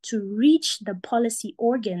voices to reach the policy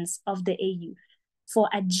organs of the AU. For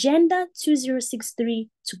Agenda 2063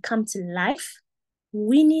 to come to life,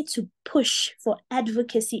 we need to push for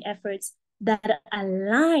advocacy efforts that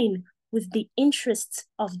align with the interests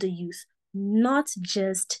of the youth, not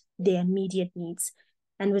just their immediate needs.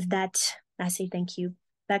 And with that, I say thank you.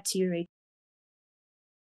 Back to you, Rachel.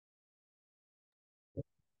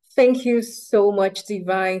 Thank you so much,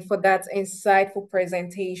 Divine, for that insightful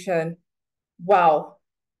presentation. Wow,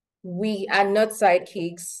 we are not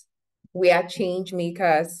sidekicks, we are change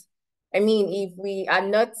makers. I mean, if we are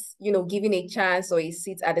not, given a chance or a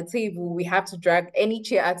seat at the table, we have to drag any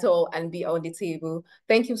chair at all and be on the table.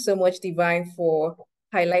 Thank you so much, Divine, for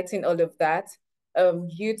highlighting all of that.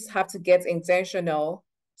 Youths have to get intentional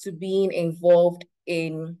to being involved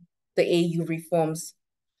in the AU reforms.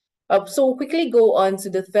 So we'll quickly go on to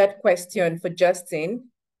the third question for Justin.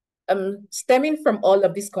 Stemming from all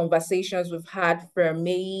of these conversations we've had from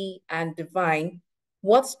May and Divine,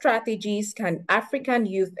 what strategies can African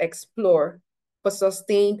youth explore for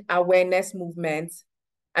sustained awareness movements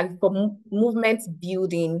and for movement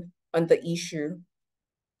building on the issue?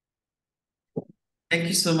 Thank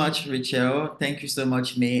you so much, Rachel. Thank you so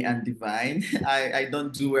much, May and Divine. I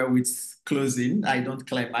don't do well with closing. I don't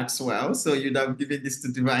climax well. So you'd have given this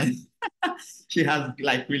to Divine. She has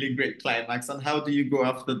like really great climax. And how do you go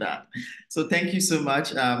after that? So thank you so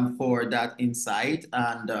much for that insight.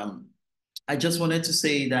 And I just wanted to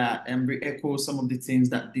say that and re-echo some of the things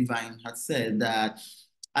that Divine had said, that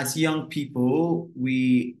as young people,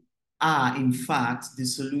 we are in fact the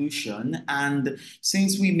solution. And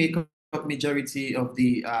since we make up majority of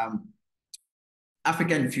the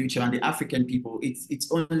African future and the African people,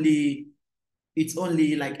 it's only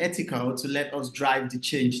like ethical to let us drive the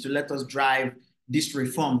change, to let us drive these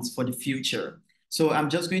reforms for the future. So I'm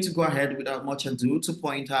just going to go ahead without much ado to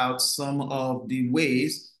point out some of the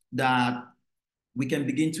ways that we can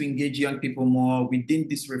begin to engage young people more within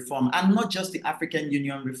this reform, and not just the African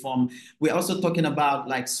Union reform. We're also talking about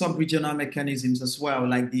like sub-regional mechanisms as well,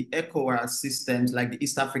 like the ECOWAS systems, like the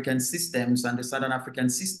East African systems and the Southern African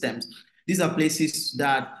systems. These are places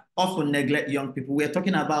that often neglect young people. We're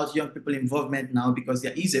talking about young people involvement now because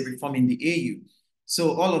there is a reform in the AU.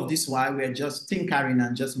 So all of this while we're just tinkering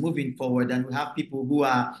and just moving forward, and we have people who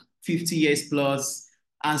are 50 years plus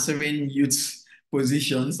answering youth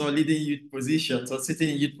positions or leading youth positions or sitting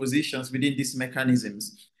in youth positions within these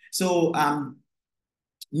mechanisms. So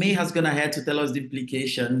May has gone ahead to tell us the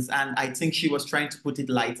implications, and I think she was trying to put it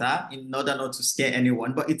lighter in order not to scare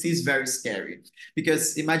anyone, but it is very scary.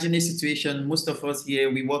 Because imagine a situation, most of us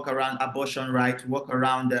here, we walk around abortion rights, we walk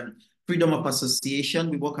around freedom of association,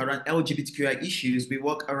 we walk around LGBTQI issues, we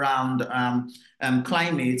walk around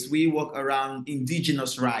climate, we walk around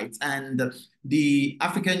indigenous rights, and the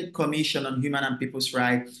African Commission on Human and People's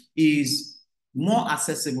Rights is more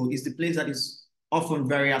accessible, is the place that is often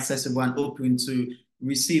very accessible and open to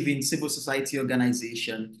receiving civil society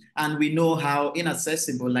organization. And we know how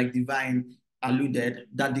inaccessible, like Divine alluded,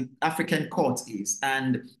 that the African court is.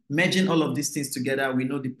 And merging all of these things together, we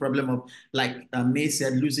know the problem of, like May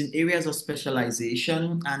said, losing areas of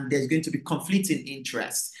specialization, and there's going to be conflicting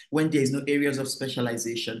interests when there is no areas of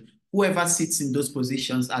specialization. Whoever sits in those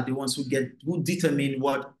positions are the ones who determine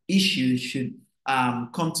what issues should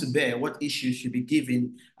come to bear, what issues should be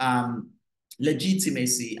given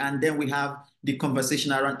legitimacy. And then we have the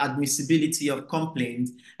conversation around admissibility of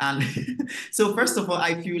complaints. And so first of all,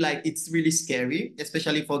 I feel like it's really scary,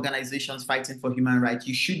 especially for organizations fighting for human rights.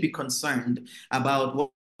 You should be concerned about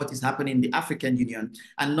what is happening in the African Union,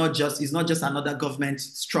 and it's not just another government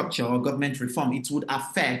structure or government reform. It would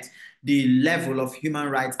affect the level of human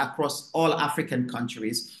rights across all African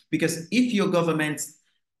countries. Because if your government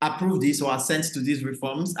approve this or assent to these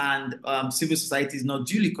reforms and civil society is not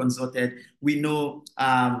duly consulted, we know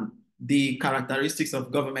the characteristics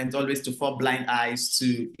of government always to fall blind eyes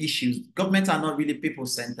to issues. Governments are not really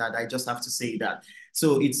people-centered, I just have to say that.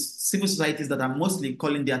 So it's civil societies that are mostly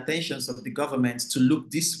calling the attentions of the government to look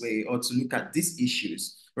this way or to look at these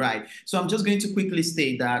issues. right? So I'm just going to quickly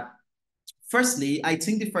state that firstly, I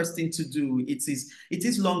think the first thing to do, it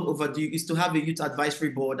is long overdue, is to have a youth advisory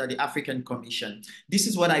board at the African Commission. This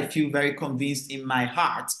is what I feel very convinced in my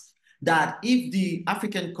heart, that if the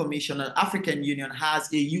African Commission or African Union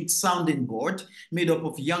has a youth sounding board made up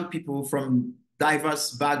of young people from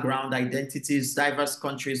diverse background, identities, diverse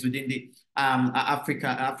countries within the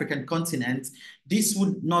African continent, this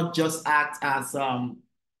would not just act as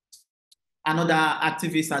another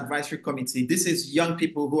activist advisory committee. This is young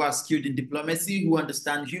people who are skilled in diplomacy, who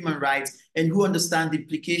understand human rights, and who understand the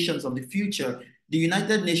implications of the future. The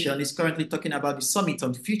United Nations is currently talking about the summit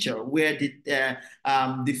of the future, where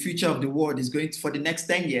the future of the world is going to, for the next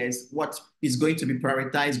 10 years, what is going to be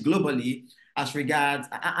prioritized globally as regards,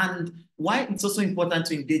 and why it's also important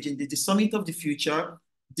to engage in the summit of the future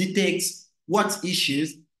dictates what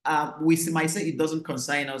issues we might say it doesn't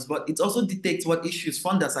concern us, but it also dictates what issues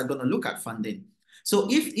funders are going to look at funding. So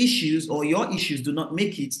if issues or your issues do not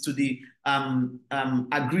make it to the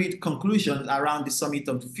agreed conclusions around the summit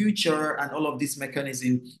of the future and all of this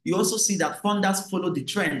mechanism, you also see that funders follow the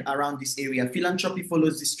trend around this area. Philanthropy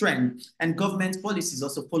follows this trend, and government policies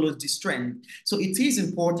also follow this trend. So it is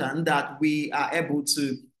important that we are able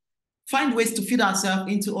to find ways to fit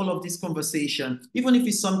ourselves into all of this conversation, even if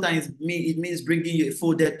it means bringing you a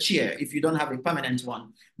folded chair. If you don't have a permanent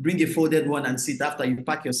one, bring a folded one and sit after you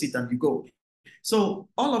pack your seat and you go. So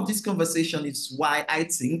all of this conversation is why I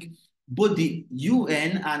think both the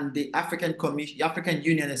UN and the African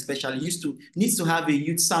Union especially needs to have a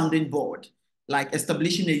youth sounding board, like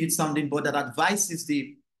establishing a youth sounding board that advises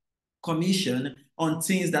the Commission on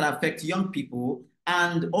things that affect young people,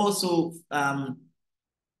 and also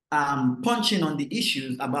punching on the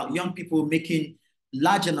issues about young people making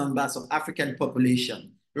larger numbers of African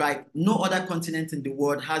population, right? No other continent in the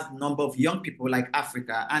world has the number of young people like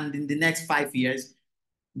Africa. And in the next 5 years,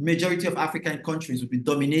 majority of African countries will be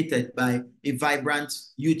dominated by a vibrant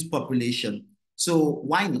youth population. So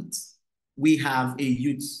why not? We have a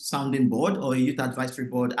youth sounding board or a youth advisory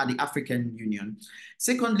board at the African Union.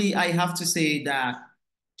 Secondly, I have to say that,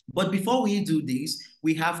 but before we do this,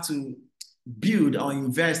 we have to build or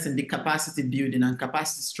invest in the capacity building and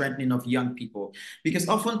capacity strengthening of young people. Because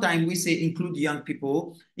oftentimes we say include young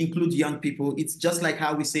people. It's just like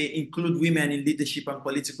how we say include women in leadership and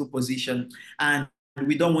political position. And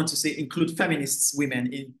we don't want to say include feminists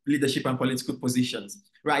women in leadership and political positions,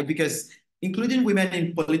 right? Because including women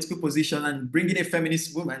in political position and bringing a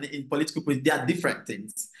feminist woman in political position, they are different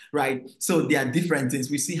things, right? So they are different things.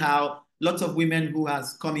 We see how lots of women who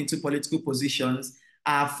has come into political positions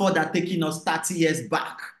are further taking us 30 years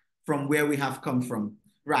back from where we have come from,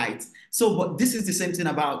 right? So, but this is the same thing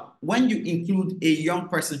about when you include a young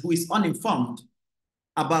person who is uninformed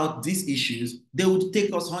about these issues, they would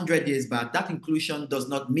take us 100 years back. That inclusion does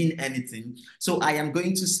not mean anything. So I am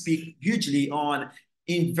going to speak hugely on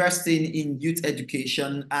investing in youth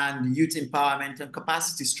education and youth empowerment and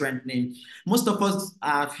capacity strengthening. Most of us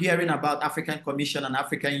are hearing about African Commission and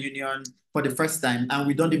African Union for the first time, and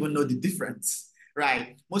we don't even know the difference.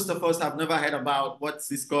 Right. Most of us have never heard about what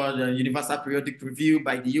is called a Universal Periodic Review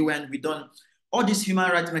by the UN. We don't, all this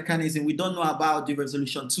human rights mechanism, we don't know about the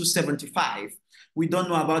resolution 275. We don't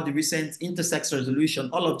know about the recent intersex resolution,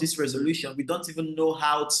 all of this resolution. We don't even know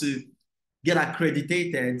how to get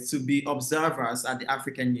accredited to be observers at the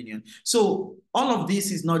African Union. So all of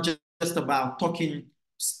this is not just about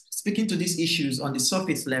speaking to these issues on the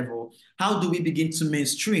surface level. How do we begin to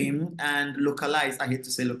mainstream and localize, I hate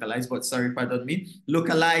to say localize, but sorry, pardon me,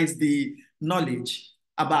 localize the knowledge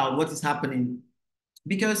about what is happening?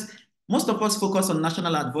 Because most of us focus on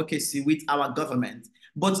national advocacy with our government,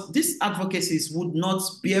 but these advocacies would not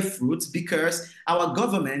bear fruit because our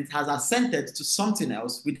government has assented to something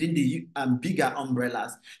else within the bigger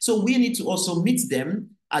umbrellas. So we need to also meet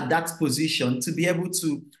them at that position to be able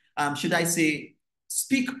to, should I say,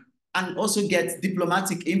 speak and also get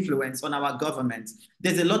diplomatic influence on our government.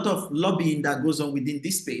 There's a lot of lobbying that goes on within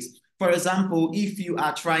this space. For example, if you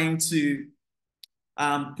are trying to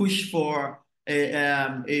push for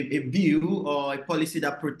a bill or a policy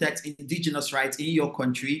that protects indigenous rights in your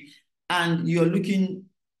country, and you're looking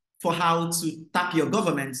for how to tap your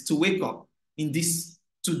government to wake up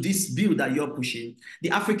to this bill that you're pushing,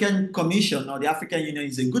 the African Commission or the African Union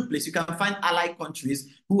is a good place. You can find allied countries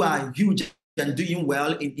who are huge and doing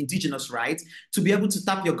well in indigenous rights to be able to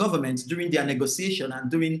tap your government during their negotiation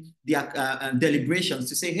and during their deliberations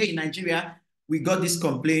to say, hey, Nigeria, we got this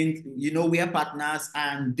complaint, you know, we are partners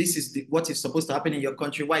and this is what is supposed to happen in your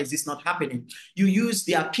country. Why is this not happening? You use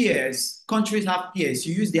their peers, countries have peers,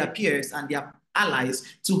 you use their peers and their allies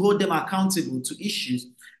to hold them accountable to issues,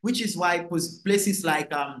 which is why places like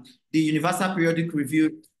the Universal Periodic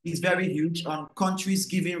Review is very huge on countries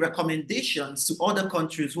giving recommendations to other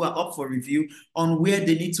countries who are up for review on where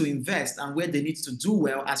they need to invest and where they need to do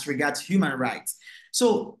well as regards human rights.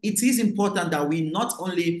 So it is important that we not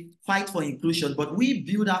only fight for inclusion, but we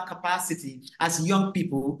build our capacity as young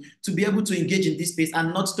people to be able to engage in this space,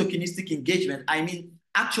 and not tokenistic engagement. I mean,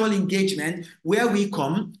 actual engagement where we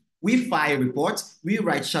come, we file reports, we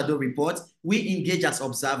write shadow reports, we engage as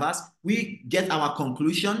observers, we get our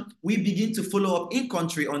conclusion, we begin to follow up in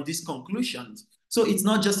country on these conclusions. So it's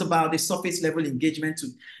not just about the surface level engagement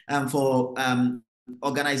for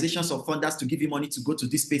organizations or funders to give you money to go to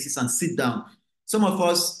these spaces and sit down. Some of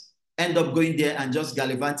us end up going there and just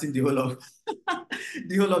gallivanting the whole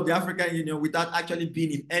of the African Union without actually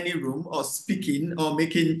being in any room or speaking or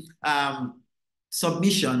making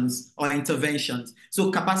submissions or interventions.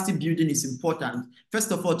 So capacity building is important.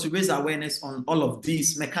 First of all, to raise awareness on all of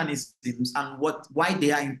these mechanisms and why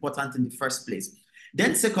they are important in the first place.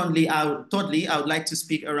 Then secondly, thirdly, I would like to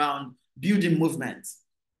speak around building movements.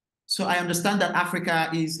 So I understand that Africa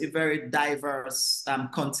is a very diverse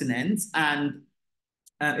continent, and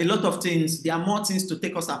a lot of things, there are more things to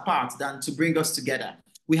take us apart than to bring us together.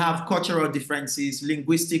 We have cultural differences,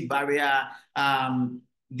 linguistic barrier,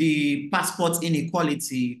 the passport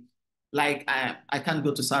inequality. Like I can't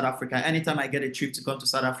go to South Africa. Anytime I get a trip to come to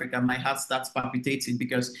South Africa, my heart starts palpitating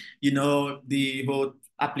because, you know, the whole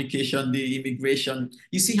application, the immigration,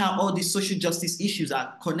 you see how all these social justice issues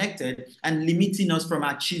are connected and limiting us from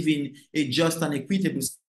achieving a just and equitable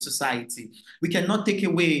society. We cannot take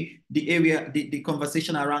away the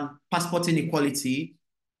conversation around passport inequality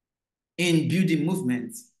in building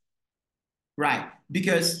movements, right?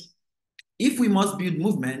 Because if we must build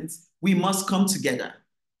movements, we must come together,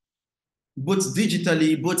 both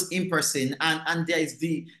digitally, both in person, and there is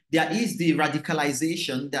the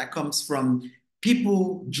radicalization that comes from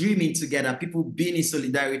people dreaming together, people being in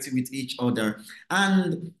solidarity with each other,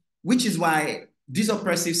 and which is why these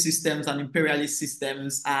oppressive systems and imperialist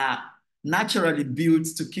systems are naturally built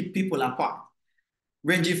to keep people apart,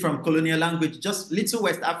 ranging from colonial language. Just little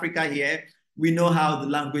West Africa here, we know how the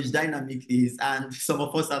language dynamic is, and some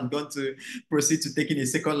of us have gone to proceed to taking a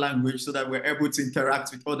second language so that we're able to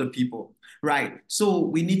interact with other people, right? So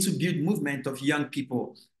we need to build movement of young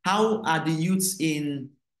people. How are the youths in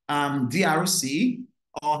DRC,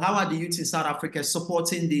 or how are the youths in South Africa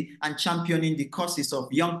supporting and championing the causes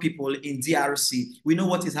of young people in DRC? We know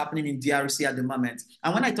what is happening in DRC at the moment.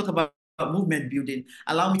 And when I talk about movement building,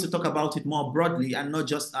 allow me to talk about it more broadly and not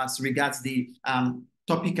just as regards the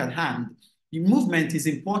topic at hand. The movement is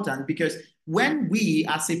important because when we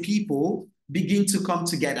as a people begin to come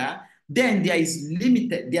together, then there is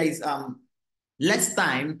less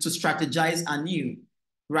time to strategize anew,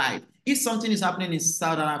 right? If something is happening in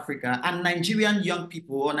Southern Africa and Nigerian young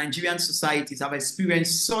people or Nigerian societies have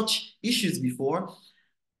experienced such issues before,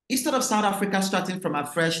 instead of South Africa starting from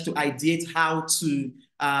afresh to ideate how to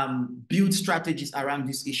build strategies around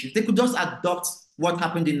these issues, they could just adopt what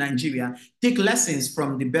happened in Nigeria, take lessons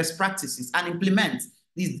from the best practices and implement.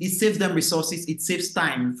 It saves them resources, it saves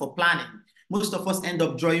time for planning. Most of us end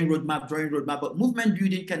up drawing roadmap, but movement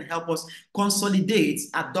building can help us consolidate,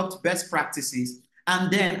 adopt best practices,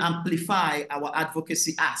 and then amplify our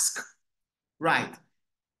advocacy ask, right?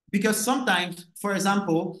 Because sometimes, for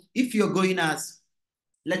example, if you're going as,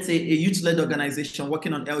 let's say, a youth-led organization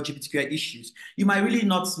working on LGBTQI issues, you might really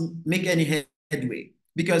not make any headway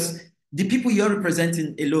because the people you're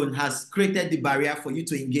representing alone has created the barrier for you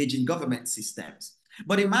to engage in government systems.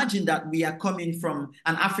 But imagine that we are coming from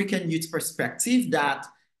an African youth perspective that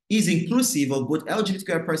is inclusive of both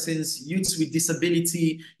LGBTQI persons, youths with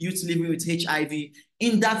disability, youths living with HIV,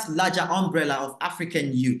 in that larger umbrella of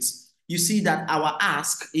African youths. You see that our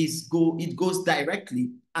ask it goes directly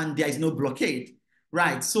and there is no blockade,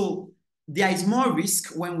 right? So there is more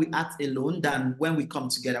risk when we act alone than when we come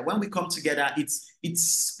together. When we come together, it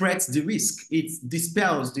spreads the risk, it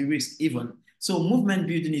dispels the risk even. So movement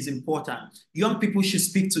building is important. Young people should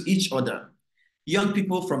speak to each other. Young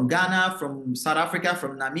people from Ghana, from South Africa,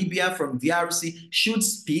 from Namibia, from DRC should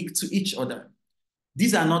speak to each other.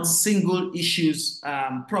 These are not single issues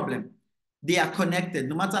problem. They are connected.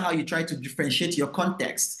 No matter how you try to differentiate your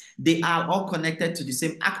context, they are all connected to the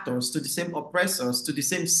same actors, to the same oppressors, to the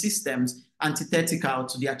same systems antithetical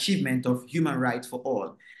to the achievement of human rights for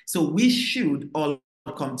all. So we should all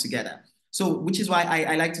come together. So, which is why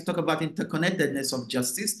I like to talk about interconnectedness of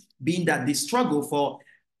justice, being that the struggle for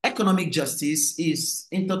economic justice is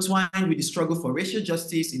intertwined with the struggle for racial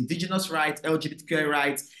justice, indigenous rights, LGBTQI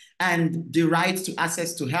rights, and the right to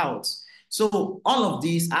access to health. So all of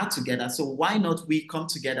these are together. So why not we come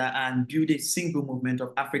together and build a single movement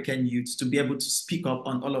of African youths to be able to speak up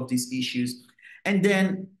on all of these issues? And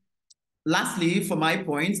then lastly, for my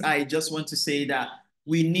points, I just want to say that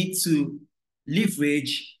we need to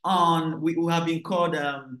leverage on, we have been called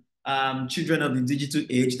children of the digital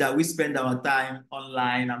age, that we spend our time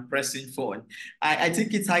online and pressing phone. I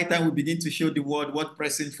think it's high time we begin to show the world what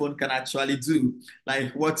pressing phone can actually do,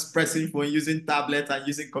 like what pressing phone using tablets and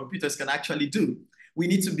using computers can actually do. We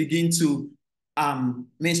need to begin to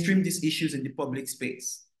mainstream these issues in the public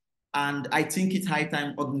space. And I think it's high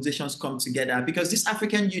time organizations come together, because this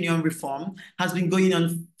African Union reform has been going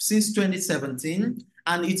on since 2017,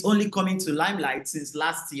 and it's only coming to limelight since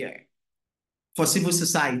last year for civil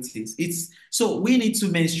societies. So we need to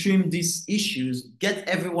mainstream these issues, get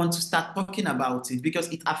everyone to start talking about it, because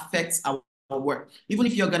it affects our work. Even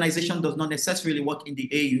if your organization does not necessarily work in the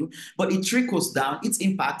AU, but it trickles down, its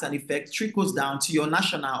impact and effect trickles down to your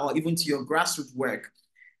national or even to your grassroots work.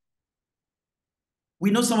 We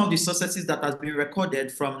know some of the successes that has been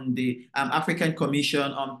recorded from the African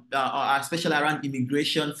Commission on, especially around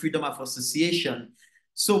immigration, freedom of association.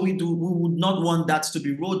 So we would not want that to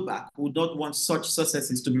be rolled back. We would not want such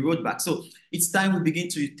successes to be rolled back. So it's time we begin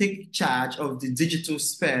to take charge of the digital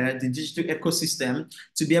sphere, the digital ecosystem,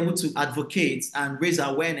 to be able to advocate and raise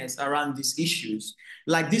awareness around these issues.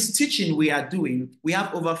 Like this teaching we are doing, we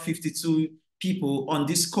have over 52 people on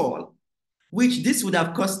this call, which this would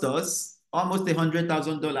have cost us almost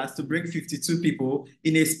 $100,000 to bring 52 people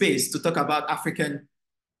in a space to talk about African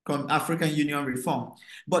Union reform.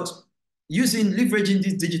 But leveraging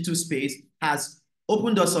this digital space has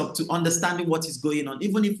opened us up to understanding what is going on,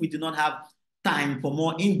 even if we do not have time for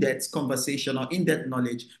more in-depth conversation or in-depth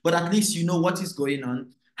knowledge, but at least you know what is going on,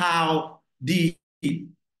 how the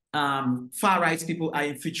far-right people are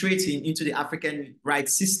infiltrating into the African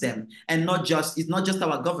rights system. And it's not just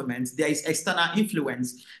our government, there is external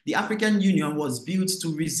influence. The African Union was built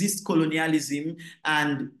to resist colonialism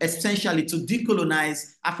and essentially to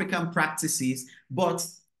decolonize African practices, but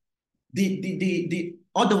the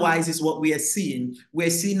otherwise is what we are seeing. We're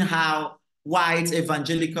seeing how white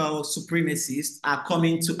evangelical supremacists are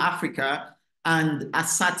coming to Africa and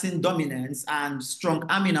asserting dominance and strong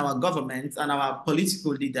arming our government and our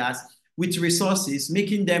political leaders with resources,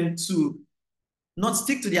 making them to not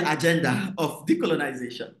stick to their agenda of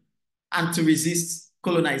decolonization and to resist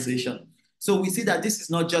colonization. So we see that this is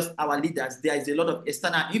not just our leaders. There is a lot of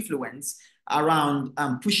external influence around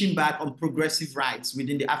pushing back on progressive rights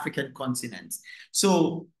within the African continent.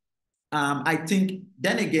 So I think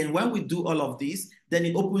then again, when we do all of this, then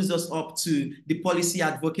it opens us up to the policy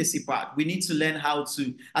advocacy part. We need to learn how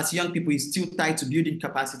to, as young people, it's still tied to building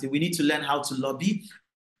capacity. We need to learn how to lobby.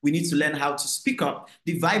 We need to learn how to speak up.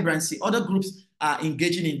 The vibrancy, other groups are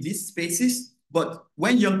engaging in these spaces, but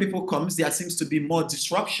when young people come, there seems to be more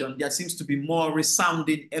disruption. There seems to be more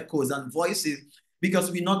resounding echoes and voices,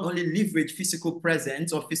 because we not only leverage physical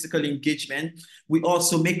presence or physical engagement, we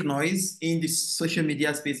also make noise in the social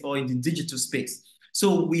media space or in the digital space.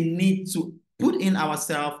 So we need to put in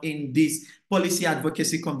ourselves in this policy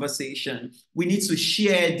advocacy conversation. We need to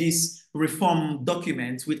share this reform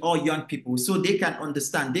document with all young people so they can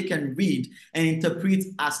understand, they can read and interpret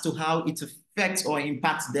as to how it affects or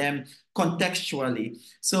impacts them contextually.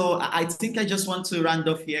 So I think I just want to round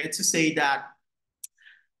off here to say that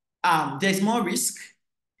there's more risk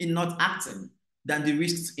in not acting than the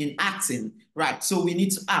risks in acting, right? So we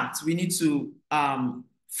need to act. We need to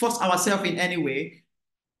force ourselves in any way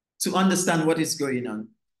to understand what is going on.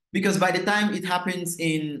 Because by the time it happens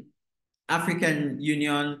in African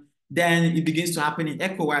Union, then it begins to happen in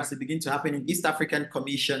ECOWAS, it begins to happen in East African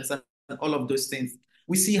commissions and all of those things.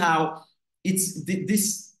 We see how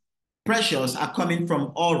these pressures are coming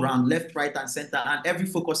from all around, left, right, and center, and every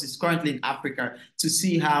focus is currently in Africa to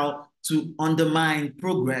see how to undermine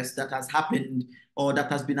progress that has happened or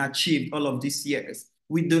that has been achieved all of these years.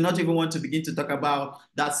 We do not even want to begin to talk about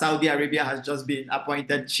that Saudi Arabia has just been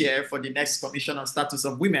appointed chair for the next Commission on Status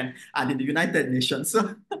of Women and in the United Nations.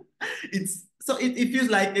 So it feels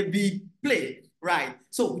like a big play, right?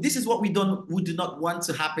 So this is what we do not want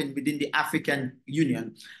to happen within the African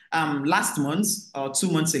Union. Last month or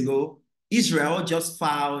 2 months ago, Israel just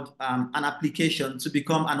filed an application to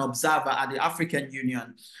become an observer at the African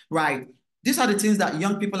Union, right? These are the things that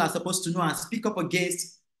young people are supposed to know and speak up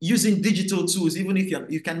against using digital tools, even if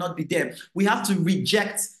you cannot be there. We have to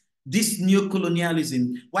reject this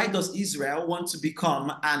neo-colonialism. Why does Israel want to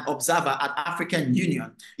become an observer at African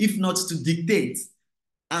Union, if not to dictate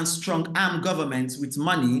and strong-arm governments with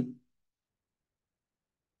money?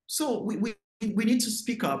 So we we need to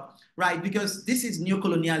speak up, right? Because this is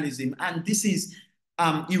neocolonialism and this is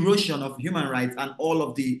erosion of human rights and all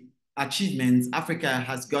of the achievements Africa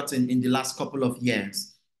has gotten in the last couple of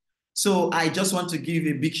years. So I just want to give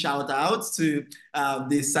a big shout out to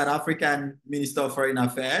the South African Minister of Foreign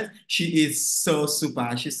Affairs. She is so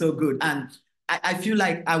super. She's so good. And I feel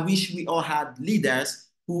like I wish we all had leaders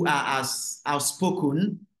who are as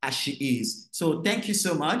outspoken as she is. So thank you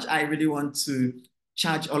so much. I really want to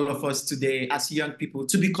charge all of us today as young people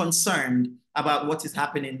to be concerned about what is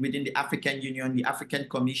happening within the African Union, the African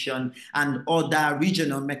Commission, and other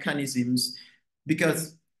regional mechanisms,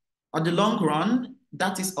 because on the long run,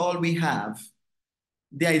 that is all we have.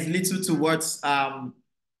 There is little to what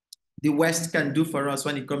the West can do for us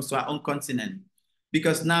when it comes to our own continent.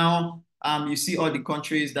 Because now you see all the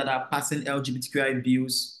countries that are passing LGBTQI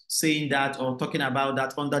bills saying that or talking about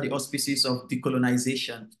that under the auspices of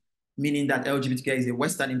decolonization, meaning that LGBTQI is a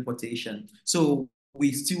Western importation. So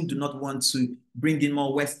we still do not want to bring in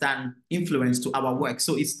more Western influence to our work.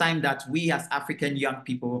 So it's time that we as African young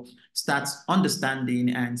people start understanding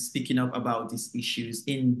and speaking up about these issues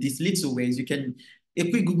in these little ways. You can, a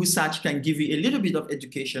quick Google search can give you a little bit of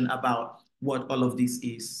education about what all of this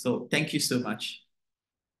is. So thank you so much.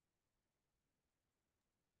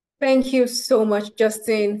 Thank you so much,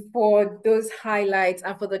 Justin, for those highlights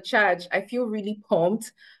and for the charge. I feel really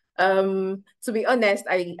pumped. To be honest,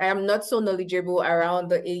 I am not so knowledgeable around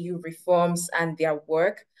the AU reforms and their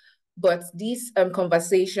work, but these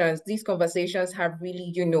conversations have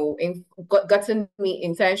really, gotten me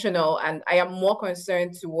intentional, and I am more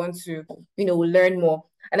concerned to want to, learn more.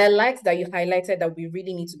 And I like that you highlighted that we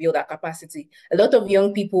really need to build our capacity. A lot of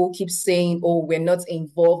young people keep saying, oh, we're not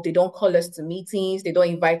involved. They don't call us to meetings. They don't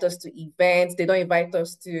invite us to events. They don't invite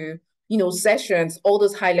us to, sessions, all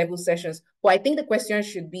those high-level sessions. But I think the question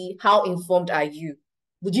should be, how informed are you?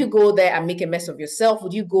 Would you go there and make a mess of yourself?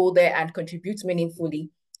 Would you go there and contribute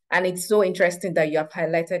meaningfully? And it's so interesting that you have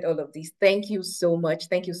highlighted all of these. Thank you so much.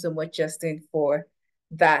 Thank you so much, Justin, for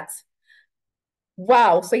that.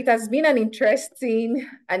 Wow, so it has been an interesting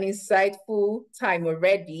and insightful time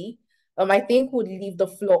already. I think we'll leave the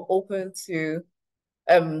floor open to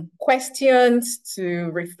questions,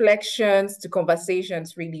 to reflections, to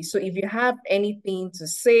conversations, really. So if you have anything to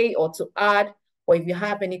say or to add, or if you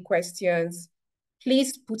have any questions,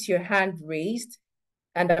 please put your hand raised.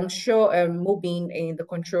 And I'm sure Mobin in the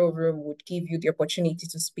control room would give you the opportunity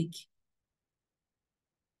to speak.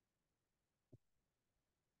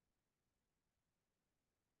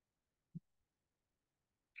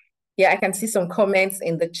 Yeah, I can see some comments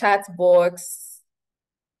in the chat box.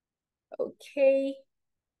 Okay.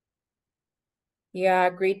 Yeah,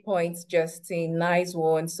 great points, Justin. Nice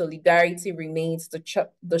one. Solidarity remains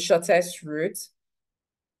the shortest route.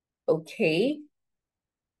 Okay.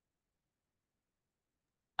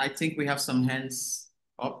 I think we have some hands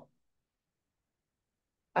up.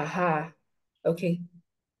 Aha. Okay.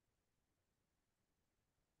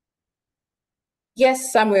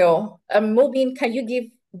 Yes, Samuel. Mobin,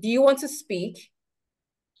 do you want to speak?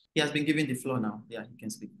 He has been given the floor now. Yeah, he can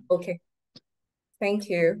speak. Okay. Thank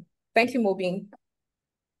you. Thank you, Mobin.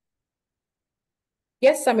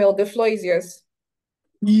 Yes, Samuel, the floor is yours.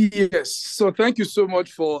 Yes, so thank you so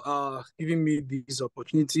much for giving me this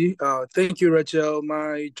opportunity. Thank you, Rachel,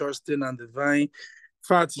 Justin, and Divine. In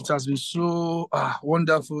fact, it has been so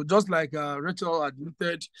wonderful. Just like Rachel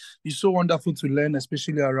admitted, it's so wonderful to learn,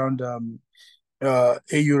 especially around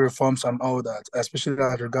AU reforms and all that, especially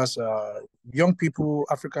as regards young people,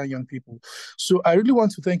 African young people. So I really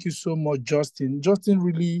want to thank you so much, Justin. Justin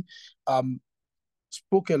really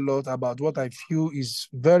spoke a lot about what I feel is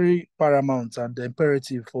very paramount and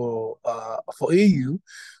imperative for AU,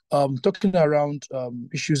 talking around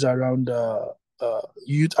issues around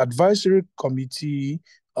Youth Advisory Committee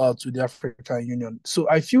to the African Union. So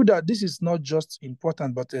I feel that this is not just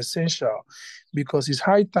important but essential, because it's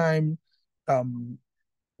high time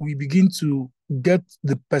we begin to get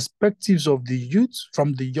the perspectives of the youth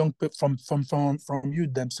from the young from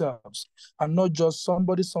youth themselves, and not just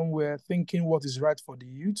somebody somewhere thinking what is right for the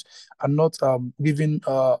youth and not giving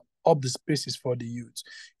up the spaces for the youth.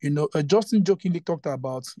 Justin jokingly talked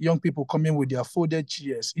about young people coming with their folded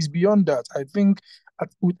chairs. It's beyond that. I think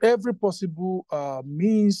with every possible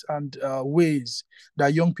means and ways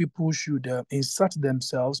that young people should insert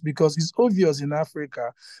themselves, because it's obvious in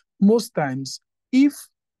Africa, most times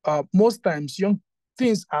young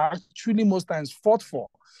things are actually most times fought for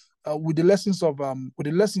with the lessons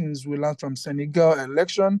we learned from Senegal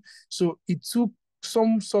election. So it took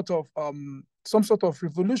some sort of some sort of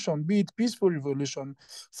revolution, be it peaceful revolution,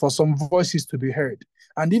 for some voices to be heard.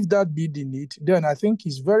 And if that be the need, then I think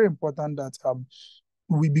it's very important that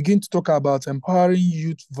we begin to talk about empowering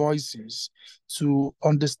youth voices to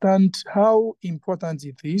understand how important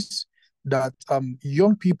it is that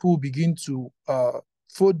young people begin to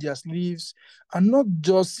fold their sleeves and not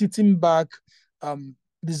just sitting back,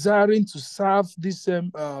 desiring to serve the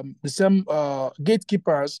same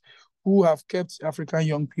gatekeepers who have kept African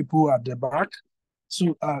young people at the back.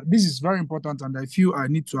 So this is very important, and I feel I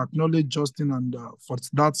need to acknowledge Justin and for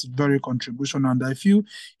that very contribution. And I feel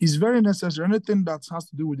it's very necessary. Anything that has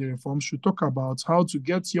to do with the reform should talk about how to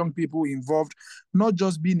get young people involved, not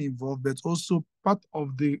just being involved, but also part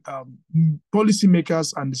of the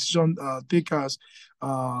policymakers and decision takers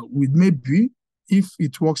with maybe, if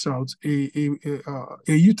it works out, a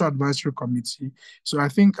youth advisory committee. So I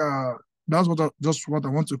think that's just what I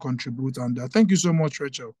want to contribute. And thank you so much,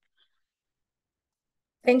 Rachel.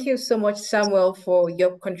 Thank you so much, Samuel, for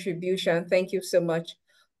your contribution. Thank you so much.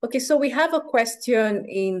 Okay, so we have a question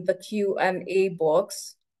in the Q&A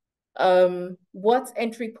box. What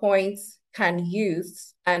entry points can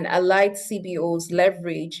youths and allied CBOs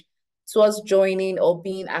leverage towards joining or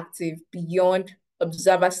being active beyond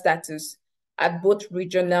observer status at both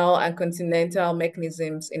regional and continental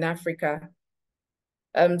mechanisms in Africa?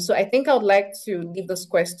 So I think I would like to give this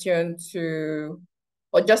question to,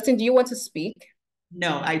 or Justin, do you want to speak?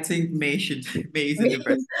 No, I think May is in the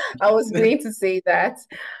best. I was going to say that.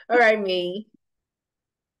 All right, May.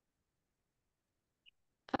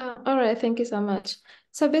 All right, thank you so much.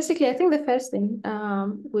 So basically, I think the first thing,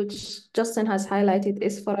 which Justin has highlighted,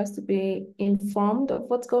 is for us to be informed of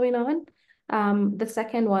what's going on. The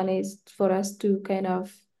second one is for us to kind of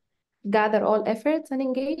gather all efforts and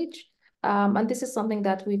engage. And this is something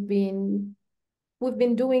that we've been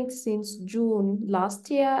doing since June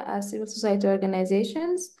last year as civil society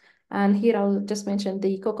organizations. And here I'll just mention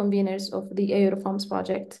the co-conveners of the AU Reforms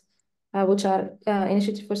Project, which are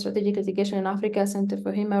Initiative for Strategic Litigation in Africa, Center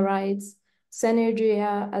for Human Rights,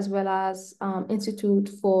 Synergia, as well as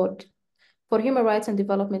Institute for Human Rights and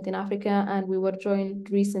Development in Africa. And we were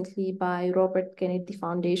joined recently by Robert Kennedy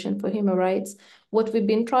Foundation for Human Rights. What we've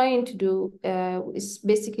been trying to do is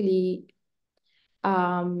basically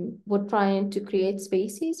we're trying to create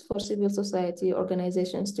spaces for civil society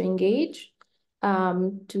organizations to engage,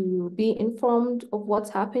 to be informed of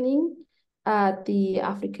what's happening at the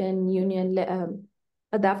African Union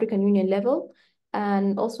level,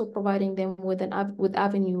 and also providing them with with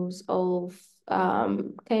avenues of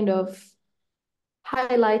kind of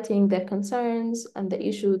highlighting their concerns and the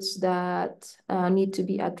issues that need to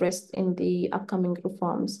be addressed in the upcoming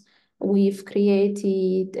reforms. We've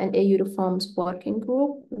created an AU Reforms working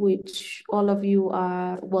group, which all of you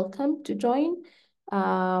are welcome to join.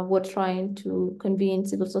 We're trying to convene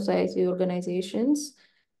civil society organizations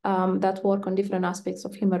that work on different aspects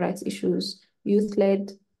of human rights issues,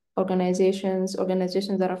 youth-led organizations,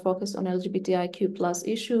 organizations that are focused on LGBTIQ plus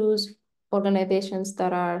issues, organizations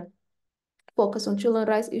that are focused on children's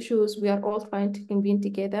rights issues. We are all trying to convene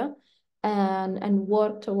together and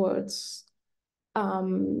work towards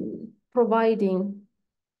providing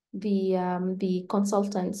the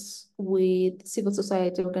consultants with civil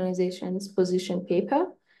society organizations position paper,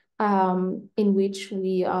 in which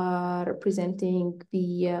we are presenting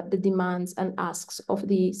the demands and asks of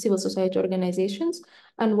the civil society organizations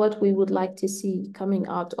and what we would like to see coming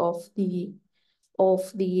out of the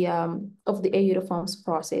AU reforms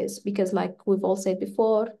process. Because like we've all said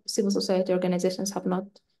before, civil society organizations have not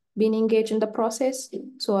been engaged in the process,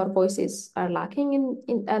 so our voices are lacking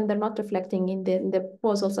and they're not reflecting in the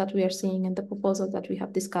proposals that we are seeing and the proposals that we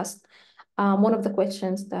have discussed. One of the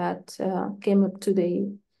questions that came up to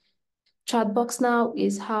the chat box now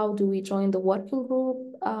is, how do we join the working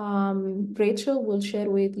group? Rachel will share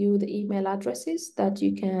with you the email addresses that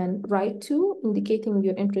you can write to, indicating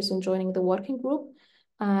your interest in joining the working group.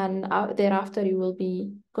 And thereafter, you will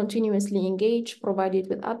be continuously engaged, provided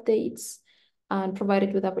with updates, and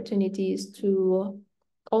provided with opportunities to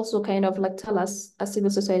also kind of like tell us as civil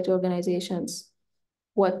society organizations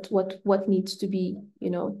what needs to be,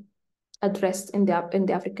 addressed in the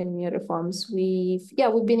African Union reforms. We've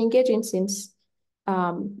been engaging since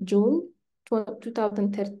June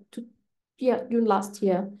 2013, June last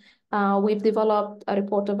year. We've developed a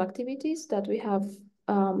report of activities that we have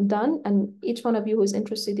done, and each one of you who is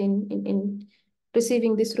interested in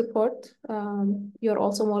receiving this report, you're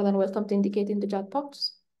also more than welcome to indicate in the chat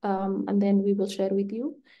box, and then we will share with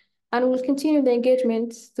you. And we'll continue the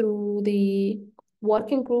engagement through the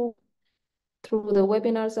working group through the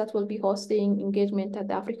webinars that we'll be hosting, engagement at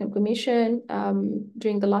the African Commission.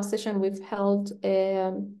 During the last session, we've held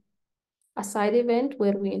a side event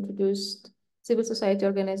where we introduced civil society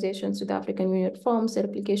organizations to the African Union forms, their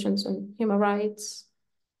applications on human rights.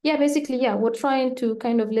 Yeah, basically, yeah, we're trying to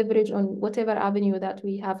kind of leverage on whatever avenue that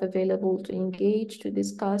we have available to engage, to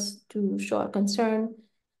discuss, to show our concern.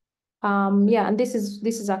 Yeah, and this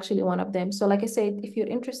is actually one of them. So like I said, if you're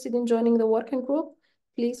interested in joining the working group,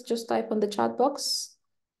 please just type on the chat box.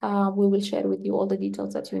 We will share with you all the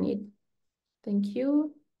details that you need. Thank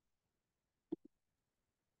you.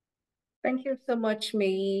 Thank you so much,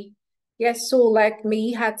 Mei. Yes, so like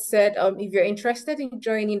Mei had said, if you're interested in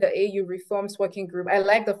joining the AU Reforms Working Group, I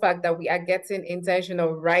like the fact that we are getting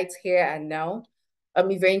intentional right here and now.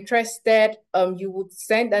 If you're interested, you would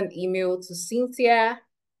send an email to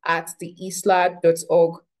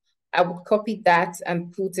cynthia@theisla.org. I would copy that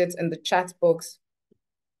and put it in the chat box.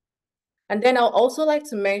 And then I'll also like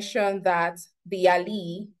to mention that the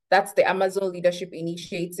YALI, that's the Amazon Leadership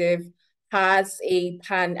Initiative, has a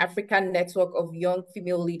Pan-African network of young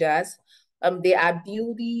female leaders. They are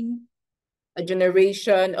building a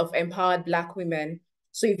generation of empowered Black women.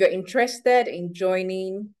 So if you're interested in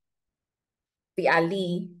joining the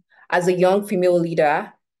YALI as a young female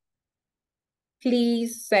leader,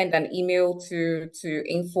 please send an email to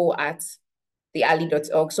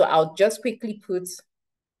info@theyali.org. So I'll just quickly put,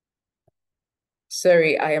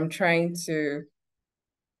 sorry, I am trying to,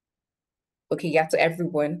 okay, yeah, to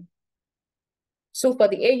everyone. So for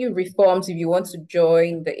the AU Reforms, if you want to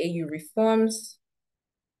join the AU Reforms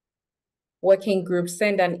working group,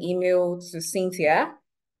 send an email to Cynthia.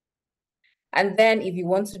 And then if you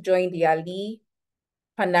want to join the YALI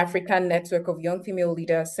Pan-African Network of Young Female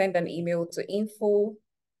Leaders, send an email to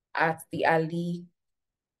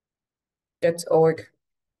info@theyali.org.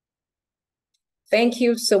 Thank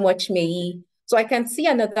you so much, Mei. So I can see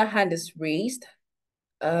another hand is raised.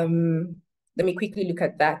 Let me quickly look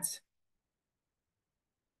at that.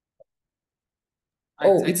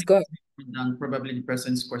 Oh, it's gone. And probably the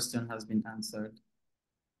person's question has been answered.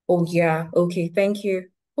 Oh, yeah. Okay, thank you.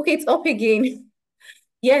 Okay, it's up again.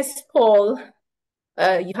 Yes, Paul,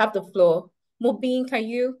 you have the floor. Mobeen, can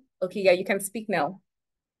you? Okay, yeah, you can speak now.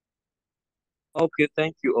 Okay,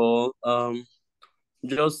 thank you all.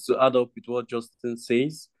 Just to add up with what Justin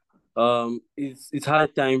says, it's high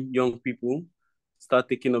time young people start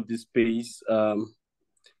taking up this space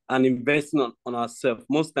and investing on ourselves.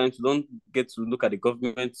 Most times we don't get to look at the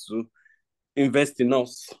government to invest in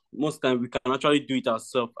us. Most times we can actually do it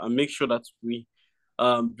ourselves and make sure that we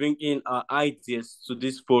bring in our ideas to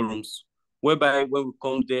these forums, whereby when we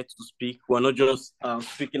come there to speak, we're not just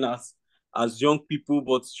speaking as young people,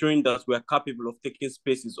 but showing that we are capable of taking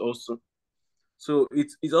spaces also. So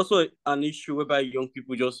it's also an issue whereby young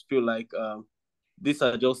people just feel like these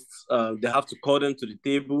are just, they have to call them to the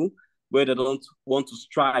table where they don't want to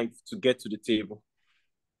strive to get to the table.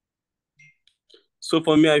 So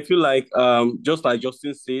for me, I feel like, just like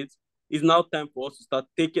Justin said, it's now time for us to start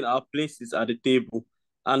taking our places at the table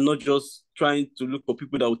and not just trying to look for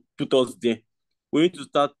people that would put us there. We need to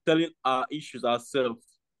start telling our issues ourselves.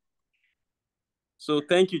 So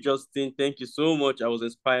thank you, Justin. Thank you so much. I was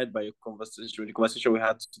inspired by your conversation, the conversation we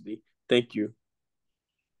had today. Thank you.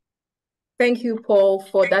 Thank you, Paul,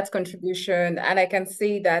 for that contribution. And I can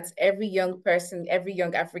see that every young person, every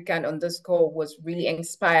young African on this call was really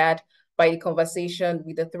inspired by the conversation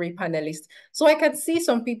with the three panelists. So I can see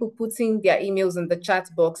some people putting their emails in the chat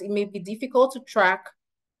box. It may be difficult to track,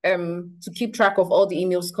 to keep track of all the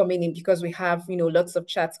emails coming in because we have, lots of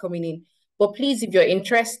chats coming in. But please, if you're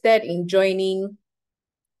interested in joining,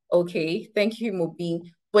 okay, thank you,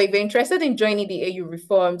 Mobeen. But if you're interested in joining the AU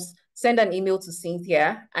Reforms, send an email to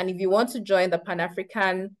Cynthia. And if you want to join the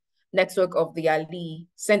Pan-African Network of the YALI,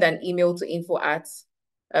 send an email to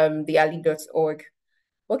info@theyali.org.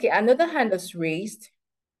 Okay, another hand is raised.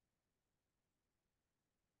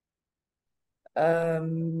 I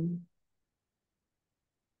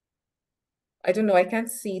don't know, I can't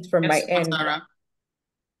see it from my end. Sarah,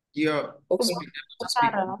 you're okay.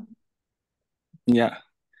 Sarah. Yeah.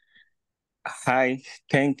 Hi,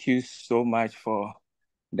 thank you so much for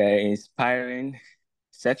the inspiring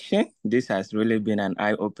section. This has really been an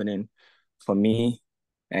eye-opening for me,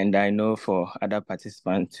 and I know for other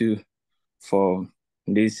participants too, for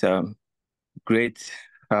this great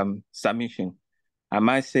submission. I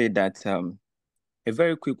might say that a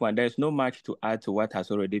very quick one, there's not much to add to what has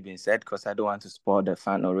already been said because I don't want to spoil the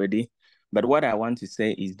fun already. But what I want to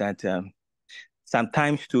say is that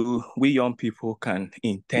sometimes too, we young people can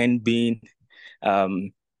intend being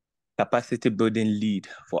capacity building lead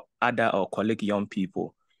for other or colleague young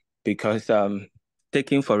people. because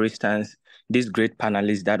taking, for instance, these great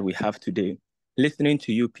panelists that we have today, listening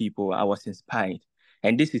to you people, I was inspired.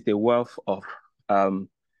 And this is a wealth of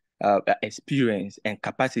experience and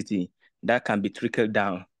capacity that can be trickled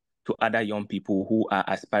down to other young people who are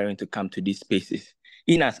aspiring to come to these spaces.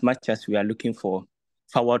 In as much as we are looking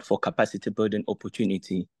forward for capacity building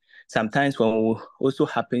opportunity, sometimes when we also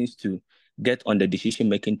happens to get on the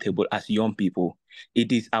decision-making table as young people,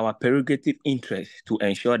 it is our prerogative interest to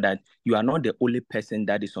ensure that you are not the only person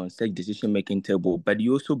that is on such decision-making table, but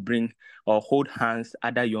you also bring or hold hands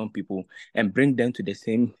other young people and bring them to the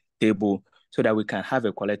same table so that we can have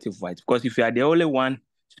a collective voice. Because if you are the only one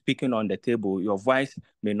speaking on the table, your voice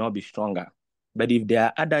may not be stronger. But if there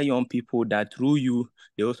are other young people that through you,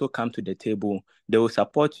 they also come to the table, they will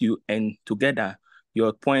support you, and together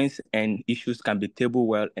your points and issues can be tabled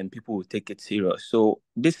well and people will take it serious. So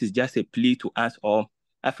this is just a plea to us all.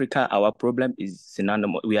 Africa, our problem is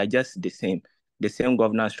synonymous. We are just the same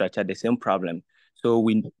governance structure, the same problem. So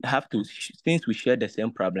we have to, since we share the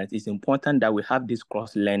same problems, it's important that we have this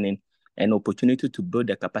cross-learning and opportunity to build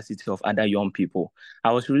the capacity of other young people.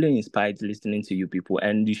 I was really inspired listening to you people,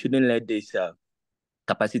 and you shouldn't let this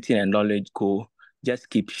capacity and knowledge go.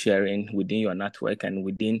 Just keep sharing within your network and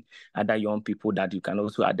within other young people that you can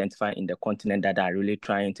also identify in the continent that are really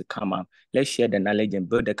trying to come up. Let's share the knowledge and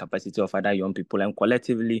build the capacity of other young people, and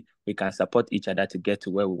collectively we can support each other to get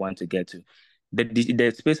to where we want to get to.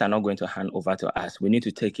 The space are not going to hand over to us. We need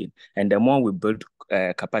to take it. And the more we build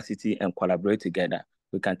capacity and collaborate together,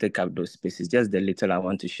 we can take up those spaces. Just the little I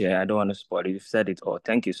want to share. I don't want to spoil it. You've said it all.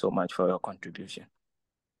 Thank you so much for your contribution.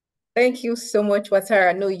 Thank you so much,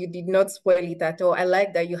 Watara. No, you did not spoil it at all. I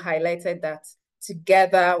like that you highlighted that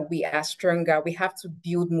together we are stronger. We have to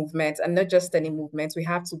build movements, and not just any movements. We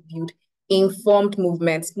have to build informed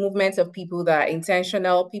movements of people that are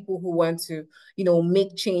intentional, people who want to,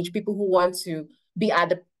 make change, people who want to be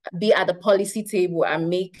at the policy table and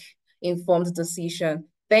make informed decision.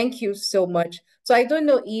 Thank you so much. So I don't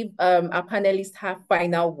know if our panelists have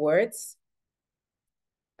final words.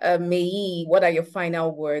 Mei, what are your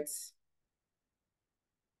final words?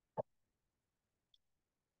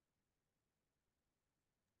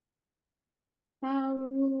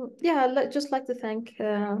 Yeah, I'd just like to thank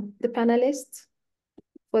the panelists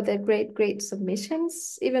for their great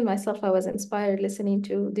submissions. Even myself, I was inspired listening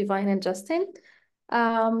to Divine and Justin.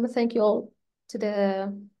 Thank you all to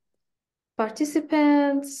the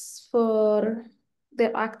participants for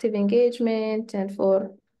their active engagement and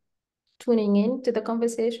for tuning in to the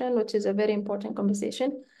conversation, which is a very important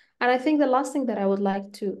conversation. And I think the last thing that I would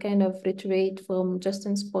like to kind of reiterate from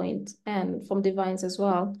Justin's point and from Divine's as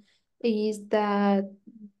well is that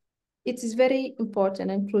it is very important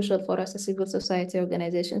and crucial for us as civil society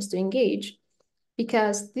organizations to engage,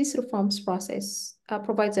 because this reforms process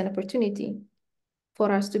provides an opportunity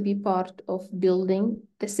for us to be part of building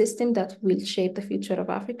the system that will shape the future of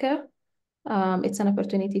Africa. It's an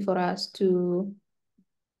opportunity for us to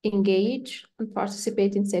engage and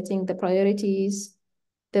participate in setting the priorities,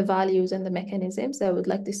 the values, and the mechanisms that I would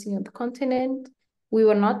like to see on the continent. We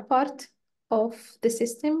were not part of the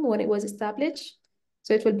system when it was established,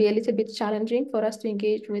 so it will be a little bit challenging for us to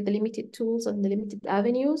engage with the limited tools and the limited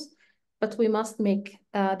avenues, but we must make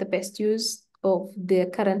the best use of the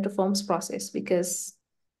current reforms process, because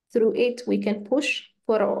through it, we can push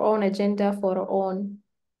for our own agenda, for our own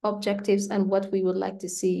objectives, and what we would like to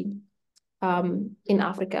see in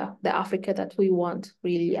Africa, the Africa that we want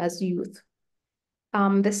really as youth.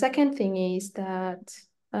 The second thing is that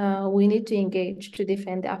we need to engage to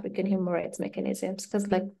defend the African human rights mechanisms, because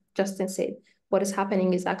like Justin said, what is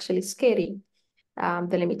happening is actually scary.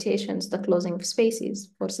 The limitations, the closing of spaces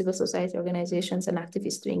for civil society organizations and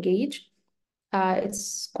activists to engage.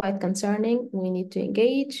 It's quite concerning. We need to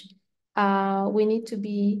engage. We need to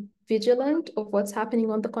be vigilant of what's happening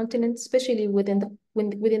on the continent, especially within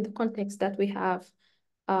the context that we have,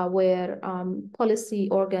 where policy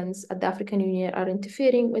organs at the African Union are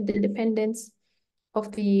interfering with the independence of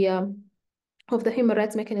the human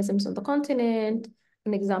rights mechanisms on the continent.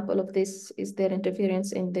 An example of this is their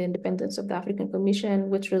interference in the independence of the African Commission,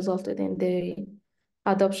 which resulted in the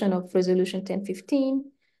adoption of Resolution 1015.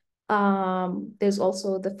 There's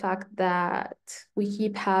also the fact that we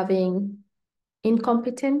keep having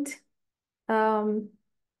incompetent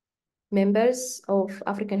members of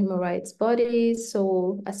African human rights bodies.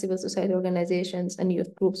 So as civil society organizations and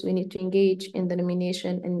youth groups, we need to engage in the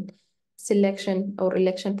nomination and selection or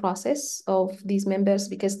election process of these members,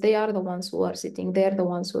 because they are the ones who are sitting, they're the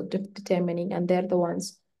ones who are determining, and they're the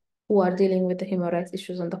ones who are dealing with the human rights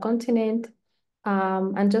issues on the continent.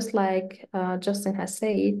 And just like Justin has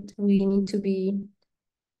said, we need to be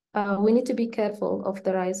we need to be careful of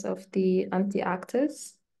the rise of the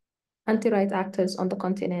anti-right actors on the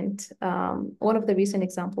continent. One of the recent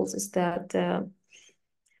examples is that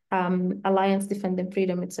Alliance Defending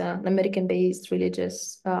Freedom, it's an American-based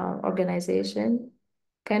religious organization,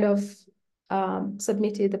 kind of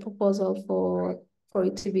submitted the proposal for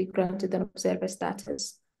it to be granted an observer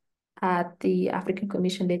status at the African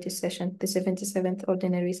Commission latest session, the 77th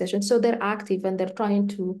ordinary session. So they're active and they're trying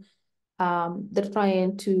to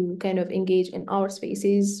kind of engage in our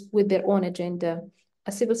spaces with their own agenda.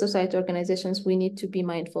 As civil society organizations, we need to be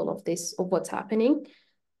mindful of this, of what's happening.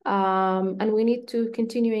 And we need to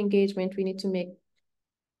continue engagement. We need to make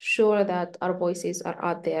sure that our voices are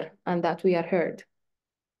out there and that we are heard.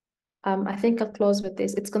 I think I'll close with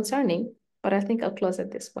this. It's concerning, but I think I'll close at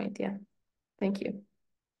this point. Yeah. Thank you.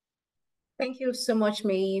 Thank you so much,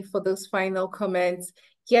 May, for those final comments.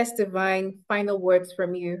 Yes, Divine, final words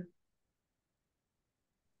from you.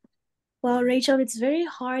 Well, Rachel, it's very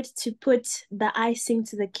hard to put the icing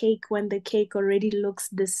to the cake when the cake already looks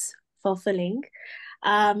this fulfilling.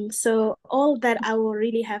 So all that I will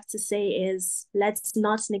really have to say is let's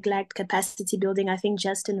not neglect capacity building. I think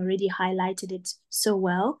Justin already highlighted it so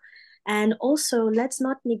well. And also, let's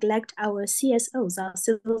not neglect our CSOs, our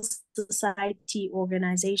civil society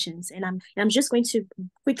organizations. And I'm just going to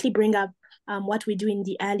quickly bring up what we do in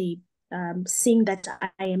the alley, seeing that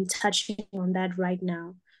I am touching on that right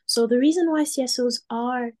now. So the reason why CSOs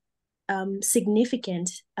are significant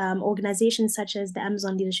organizations such as the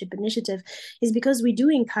Amazon Leadership Initiative is because we do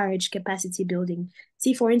encourage capacity building.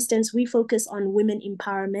 See, for instance, we focus on women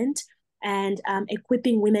empowerment and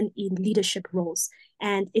equipping women in leadership roles.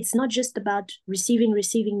 And it's not just about receiving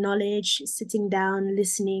knowledge, sitting down,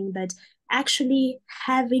 listening, but actually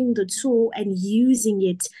having the tool and using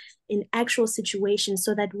it in actual situations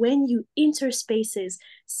so that when you enter spaces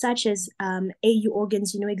such as AU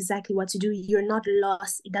organs, you know exactly what to do. You're not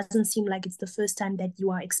lost. It doesn't seem like it's the first time that you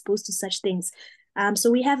are exposed to such things. So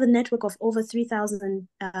we have a network of over 3,000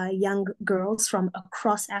 young girls from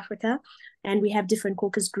across Africa, and we have different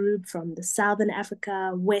caucus groups from the Southern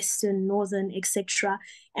Africa, Western, Northern, etc.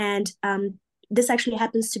 And this actually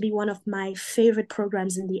happens to be one of my favorite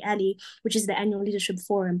programs in the alley, which is the Annual Leadership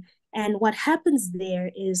Forum. And what happens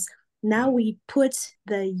there is now we put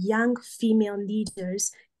the young female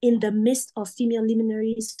leaders in the midst of female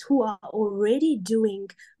luminaries who are already doing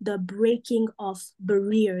the breaking of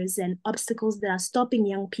barriers and obstacles that are stopping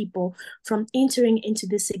young people from entering into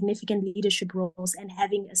these significant leadership roles and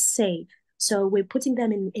having a say. So we're putting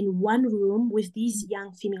them in one room with these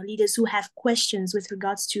young female leaders who have questions with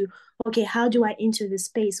regards to, okay, how do I enter the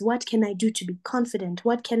space? What can I do to be confident?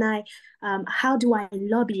 How do I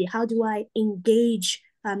lobby? How do I engage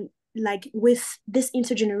like with this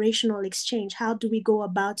intergenerational exchange? How do we go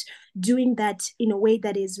about doing that in a way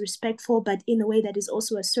that is respectful, but in a way that is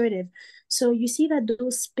also assertive? So you see that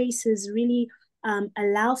those spaces really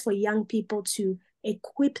allow for young people to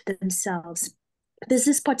equip themselves. This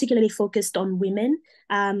is particularly focused on women.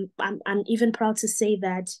 I'm even proud to say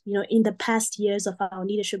that, you know, in the past years of our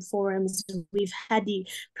leadership forums, we've had the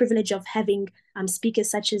privilege of having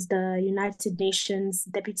speakers such as the United Nations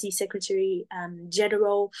Deputy Secretary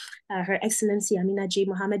General, Her Excellency Amina J.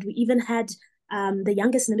 Mohammed. We even had the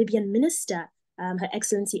youngest Namibian minister, Her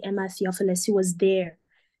Excellency Emma Theophilus, who was there.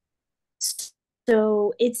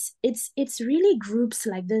 So it's really groups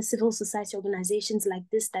like this, civil society organizations like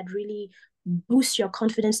this that really boost your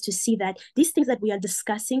confidence to see that these things that we are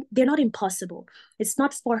discussing, they're not impossible. It's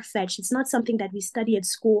not far-fetched. It's not something that we study at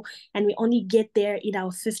school and we only get there in our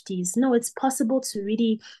 50s. No, it's possible to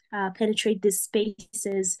really penetrate these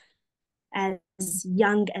spaces as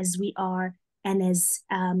young as we are and as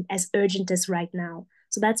urgent as right now.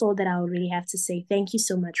 So that's all that I would really have to say. Thank you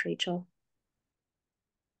so much, Rachel.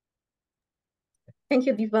 Thank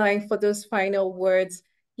you, Divine, for those final words.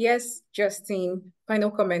 Yes, Justin, final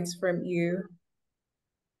comments from you.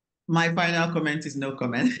 My final comment is no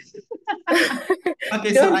comment.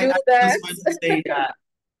 Okay, so I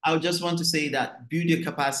just want to say that build your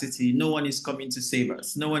capacity. No one is coming to save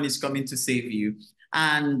us. No one is coming to save you.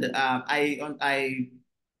 And I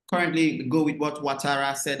currently go with what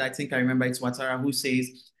Ouattara said. I think I remember it's Ouattara who says,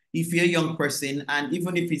 if you're a young person, and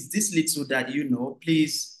even if it's this little that you know,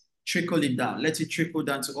 please trickle it down. Let it trickle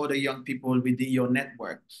down to other young people within your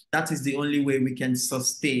network. That is the only way we can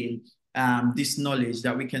sustain this knowledge,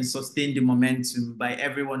 that we can sustain the momentum by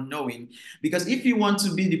everyone knowing. Because if you want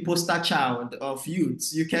to be the poster child of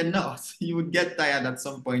youth, you cannot. You would get tired at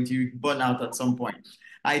some point. You burn out at some point.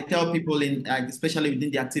 I tell people, especially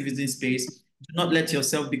within the activism space, do not let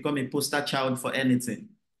yourself become a poster child for anything.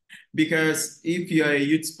 Because if you're a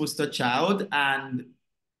youth poster child and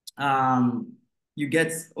you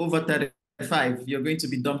get over 35, you're going to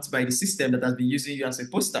be dumped by the system that has been using you as a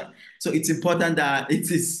poster. So it's important that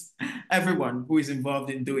it is everyone who is involved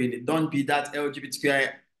in doing it. Don't be that LGBTQI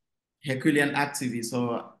Herculean activist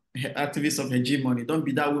or activist of hegemony. Don't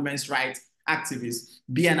be that women's rights activist.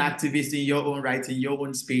 Be an activist in your own right, in your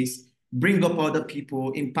own space. Bring up other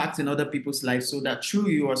people, impact in other people's lives so that through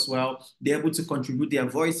you as well, they're able to contribute their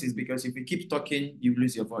voices, because if you keep talking, you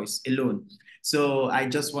lose your voice alone. So I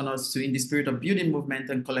just want us to, in the spirit of building movement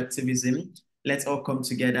and collectivism, let's all come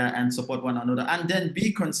together and support one another, and then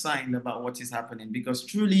be concerned about what is happening, because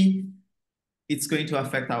truly it's going to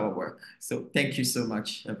affect our work. So thank you so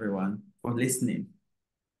much, everyone, for listening.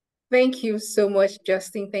 Thank you so much,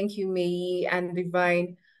 Justin. Thank you, May and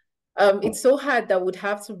Divine. It's so hard that we'd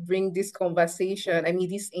have to bring this conversation,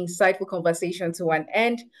 this insightful conversation to an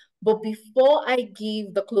end. But before I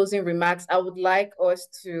give the closing remarks, I would like us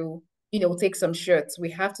to, take some shots. We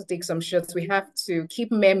have to take some shots. We have to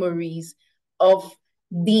keep memories of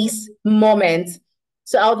these moments.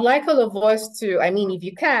 So I would like all of us to, if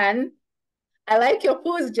you can, I like your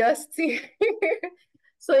pose, Justin.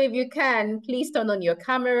 So if you can, please turn on your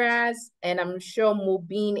cameras, and I'm sure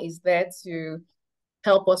Mobeen is there to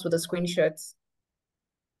help us with the screenshots.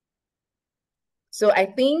 So I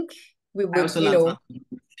think we would,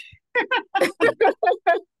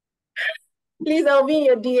 please, I'll be in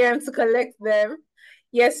your DM to collect them.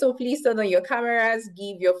 Yes, so please turn on your cameras,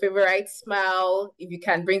 give your favorite smile. If you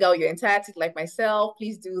can bring out your entire teeth like myself,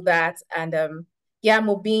 please do that. And yeah,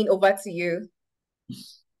 Mobeen, over to you.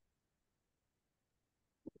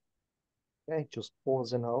 Okay, just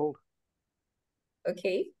pause and hold.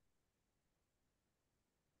 Okay.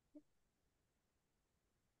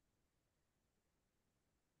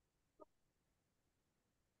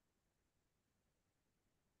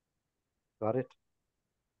 Got it.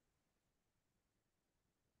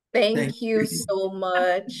 Thank you so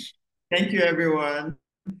much. Thank you, everyone.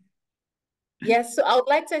 Yes, so I would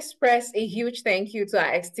like to express a huge thank you to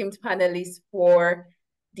our esteemed panelists for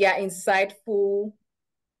their insightful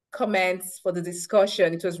comments, for the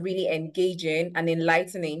discussion. It was really engaging and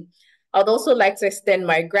enlightening. I'd also like to extend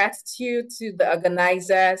my gratitude to the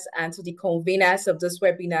organizers and to the conveners of this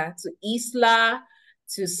webinar, to ISLA,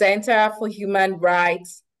 to Center for Human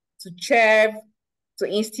Rights, to CHEV, to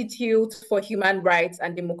Institute for Human Rights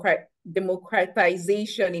and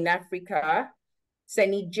Democratization in Africa,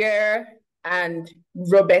 Seniger, and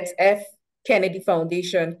Robert F. Kennedy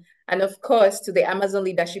Foundation, and of course to the Amazon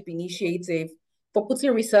Leadership Initiative for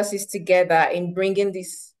putting resources together in bringing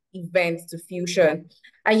this event to Fusion.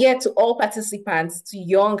 And yet to all participants, to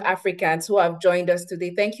young Africans who have joined us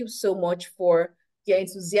today, thank you so much for your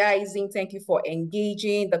enthusiasm. Thank you for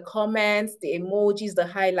engaging, the comments, the emojis, the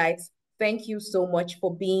highlights. Thank you so much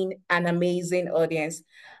for being an amazing audience.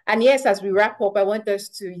 And yes, as we wrap up, I want us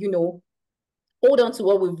to, hold on to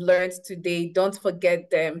what we've learned today. Don't forget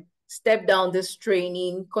them. Step down this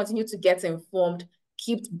training, continue to get informed,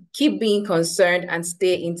 keep being concerned, and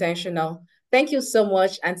stay intentional. Thank you so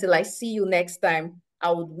much. Until I see you next time,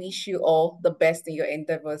 I would wish you all the best in your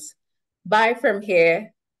endeavors. Bye from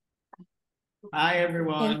here. Bye,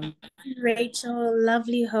 everyone. Rachel,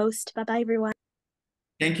 lovely host. Bye-bye, everyone.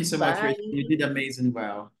 Thank you so much, Rachel. You did amazing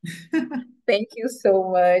well. Thank you so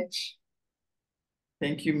much.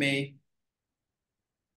 Thank you, May.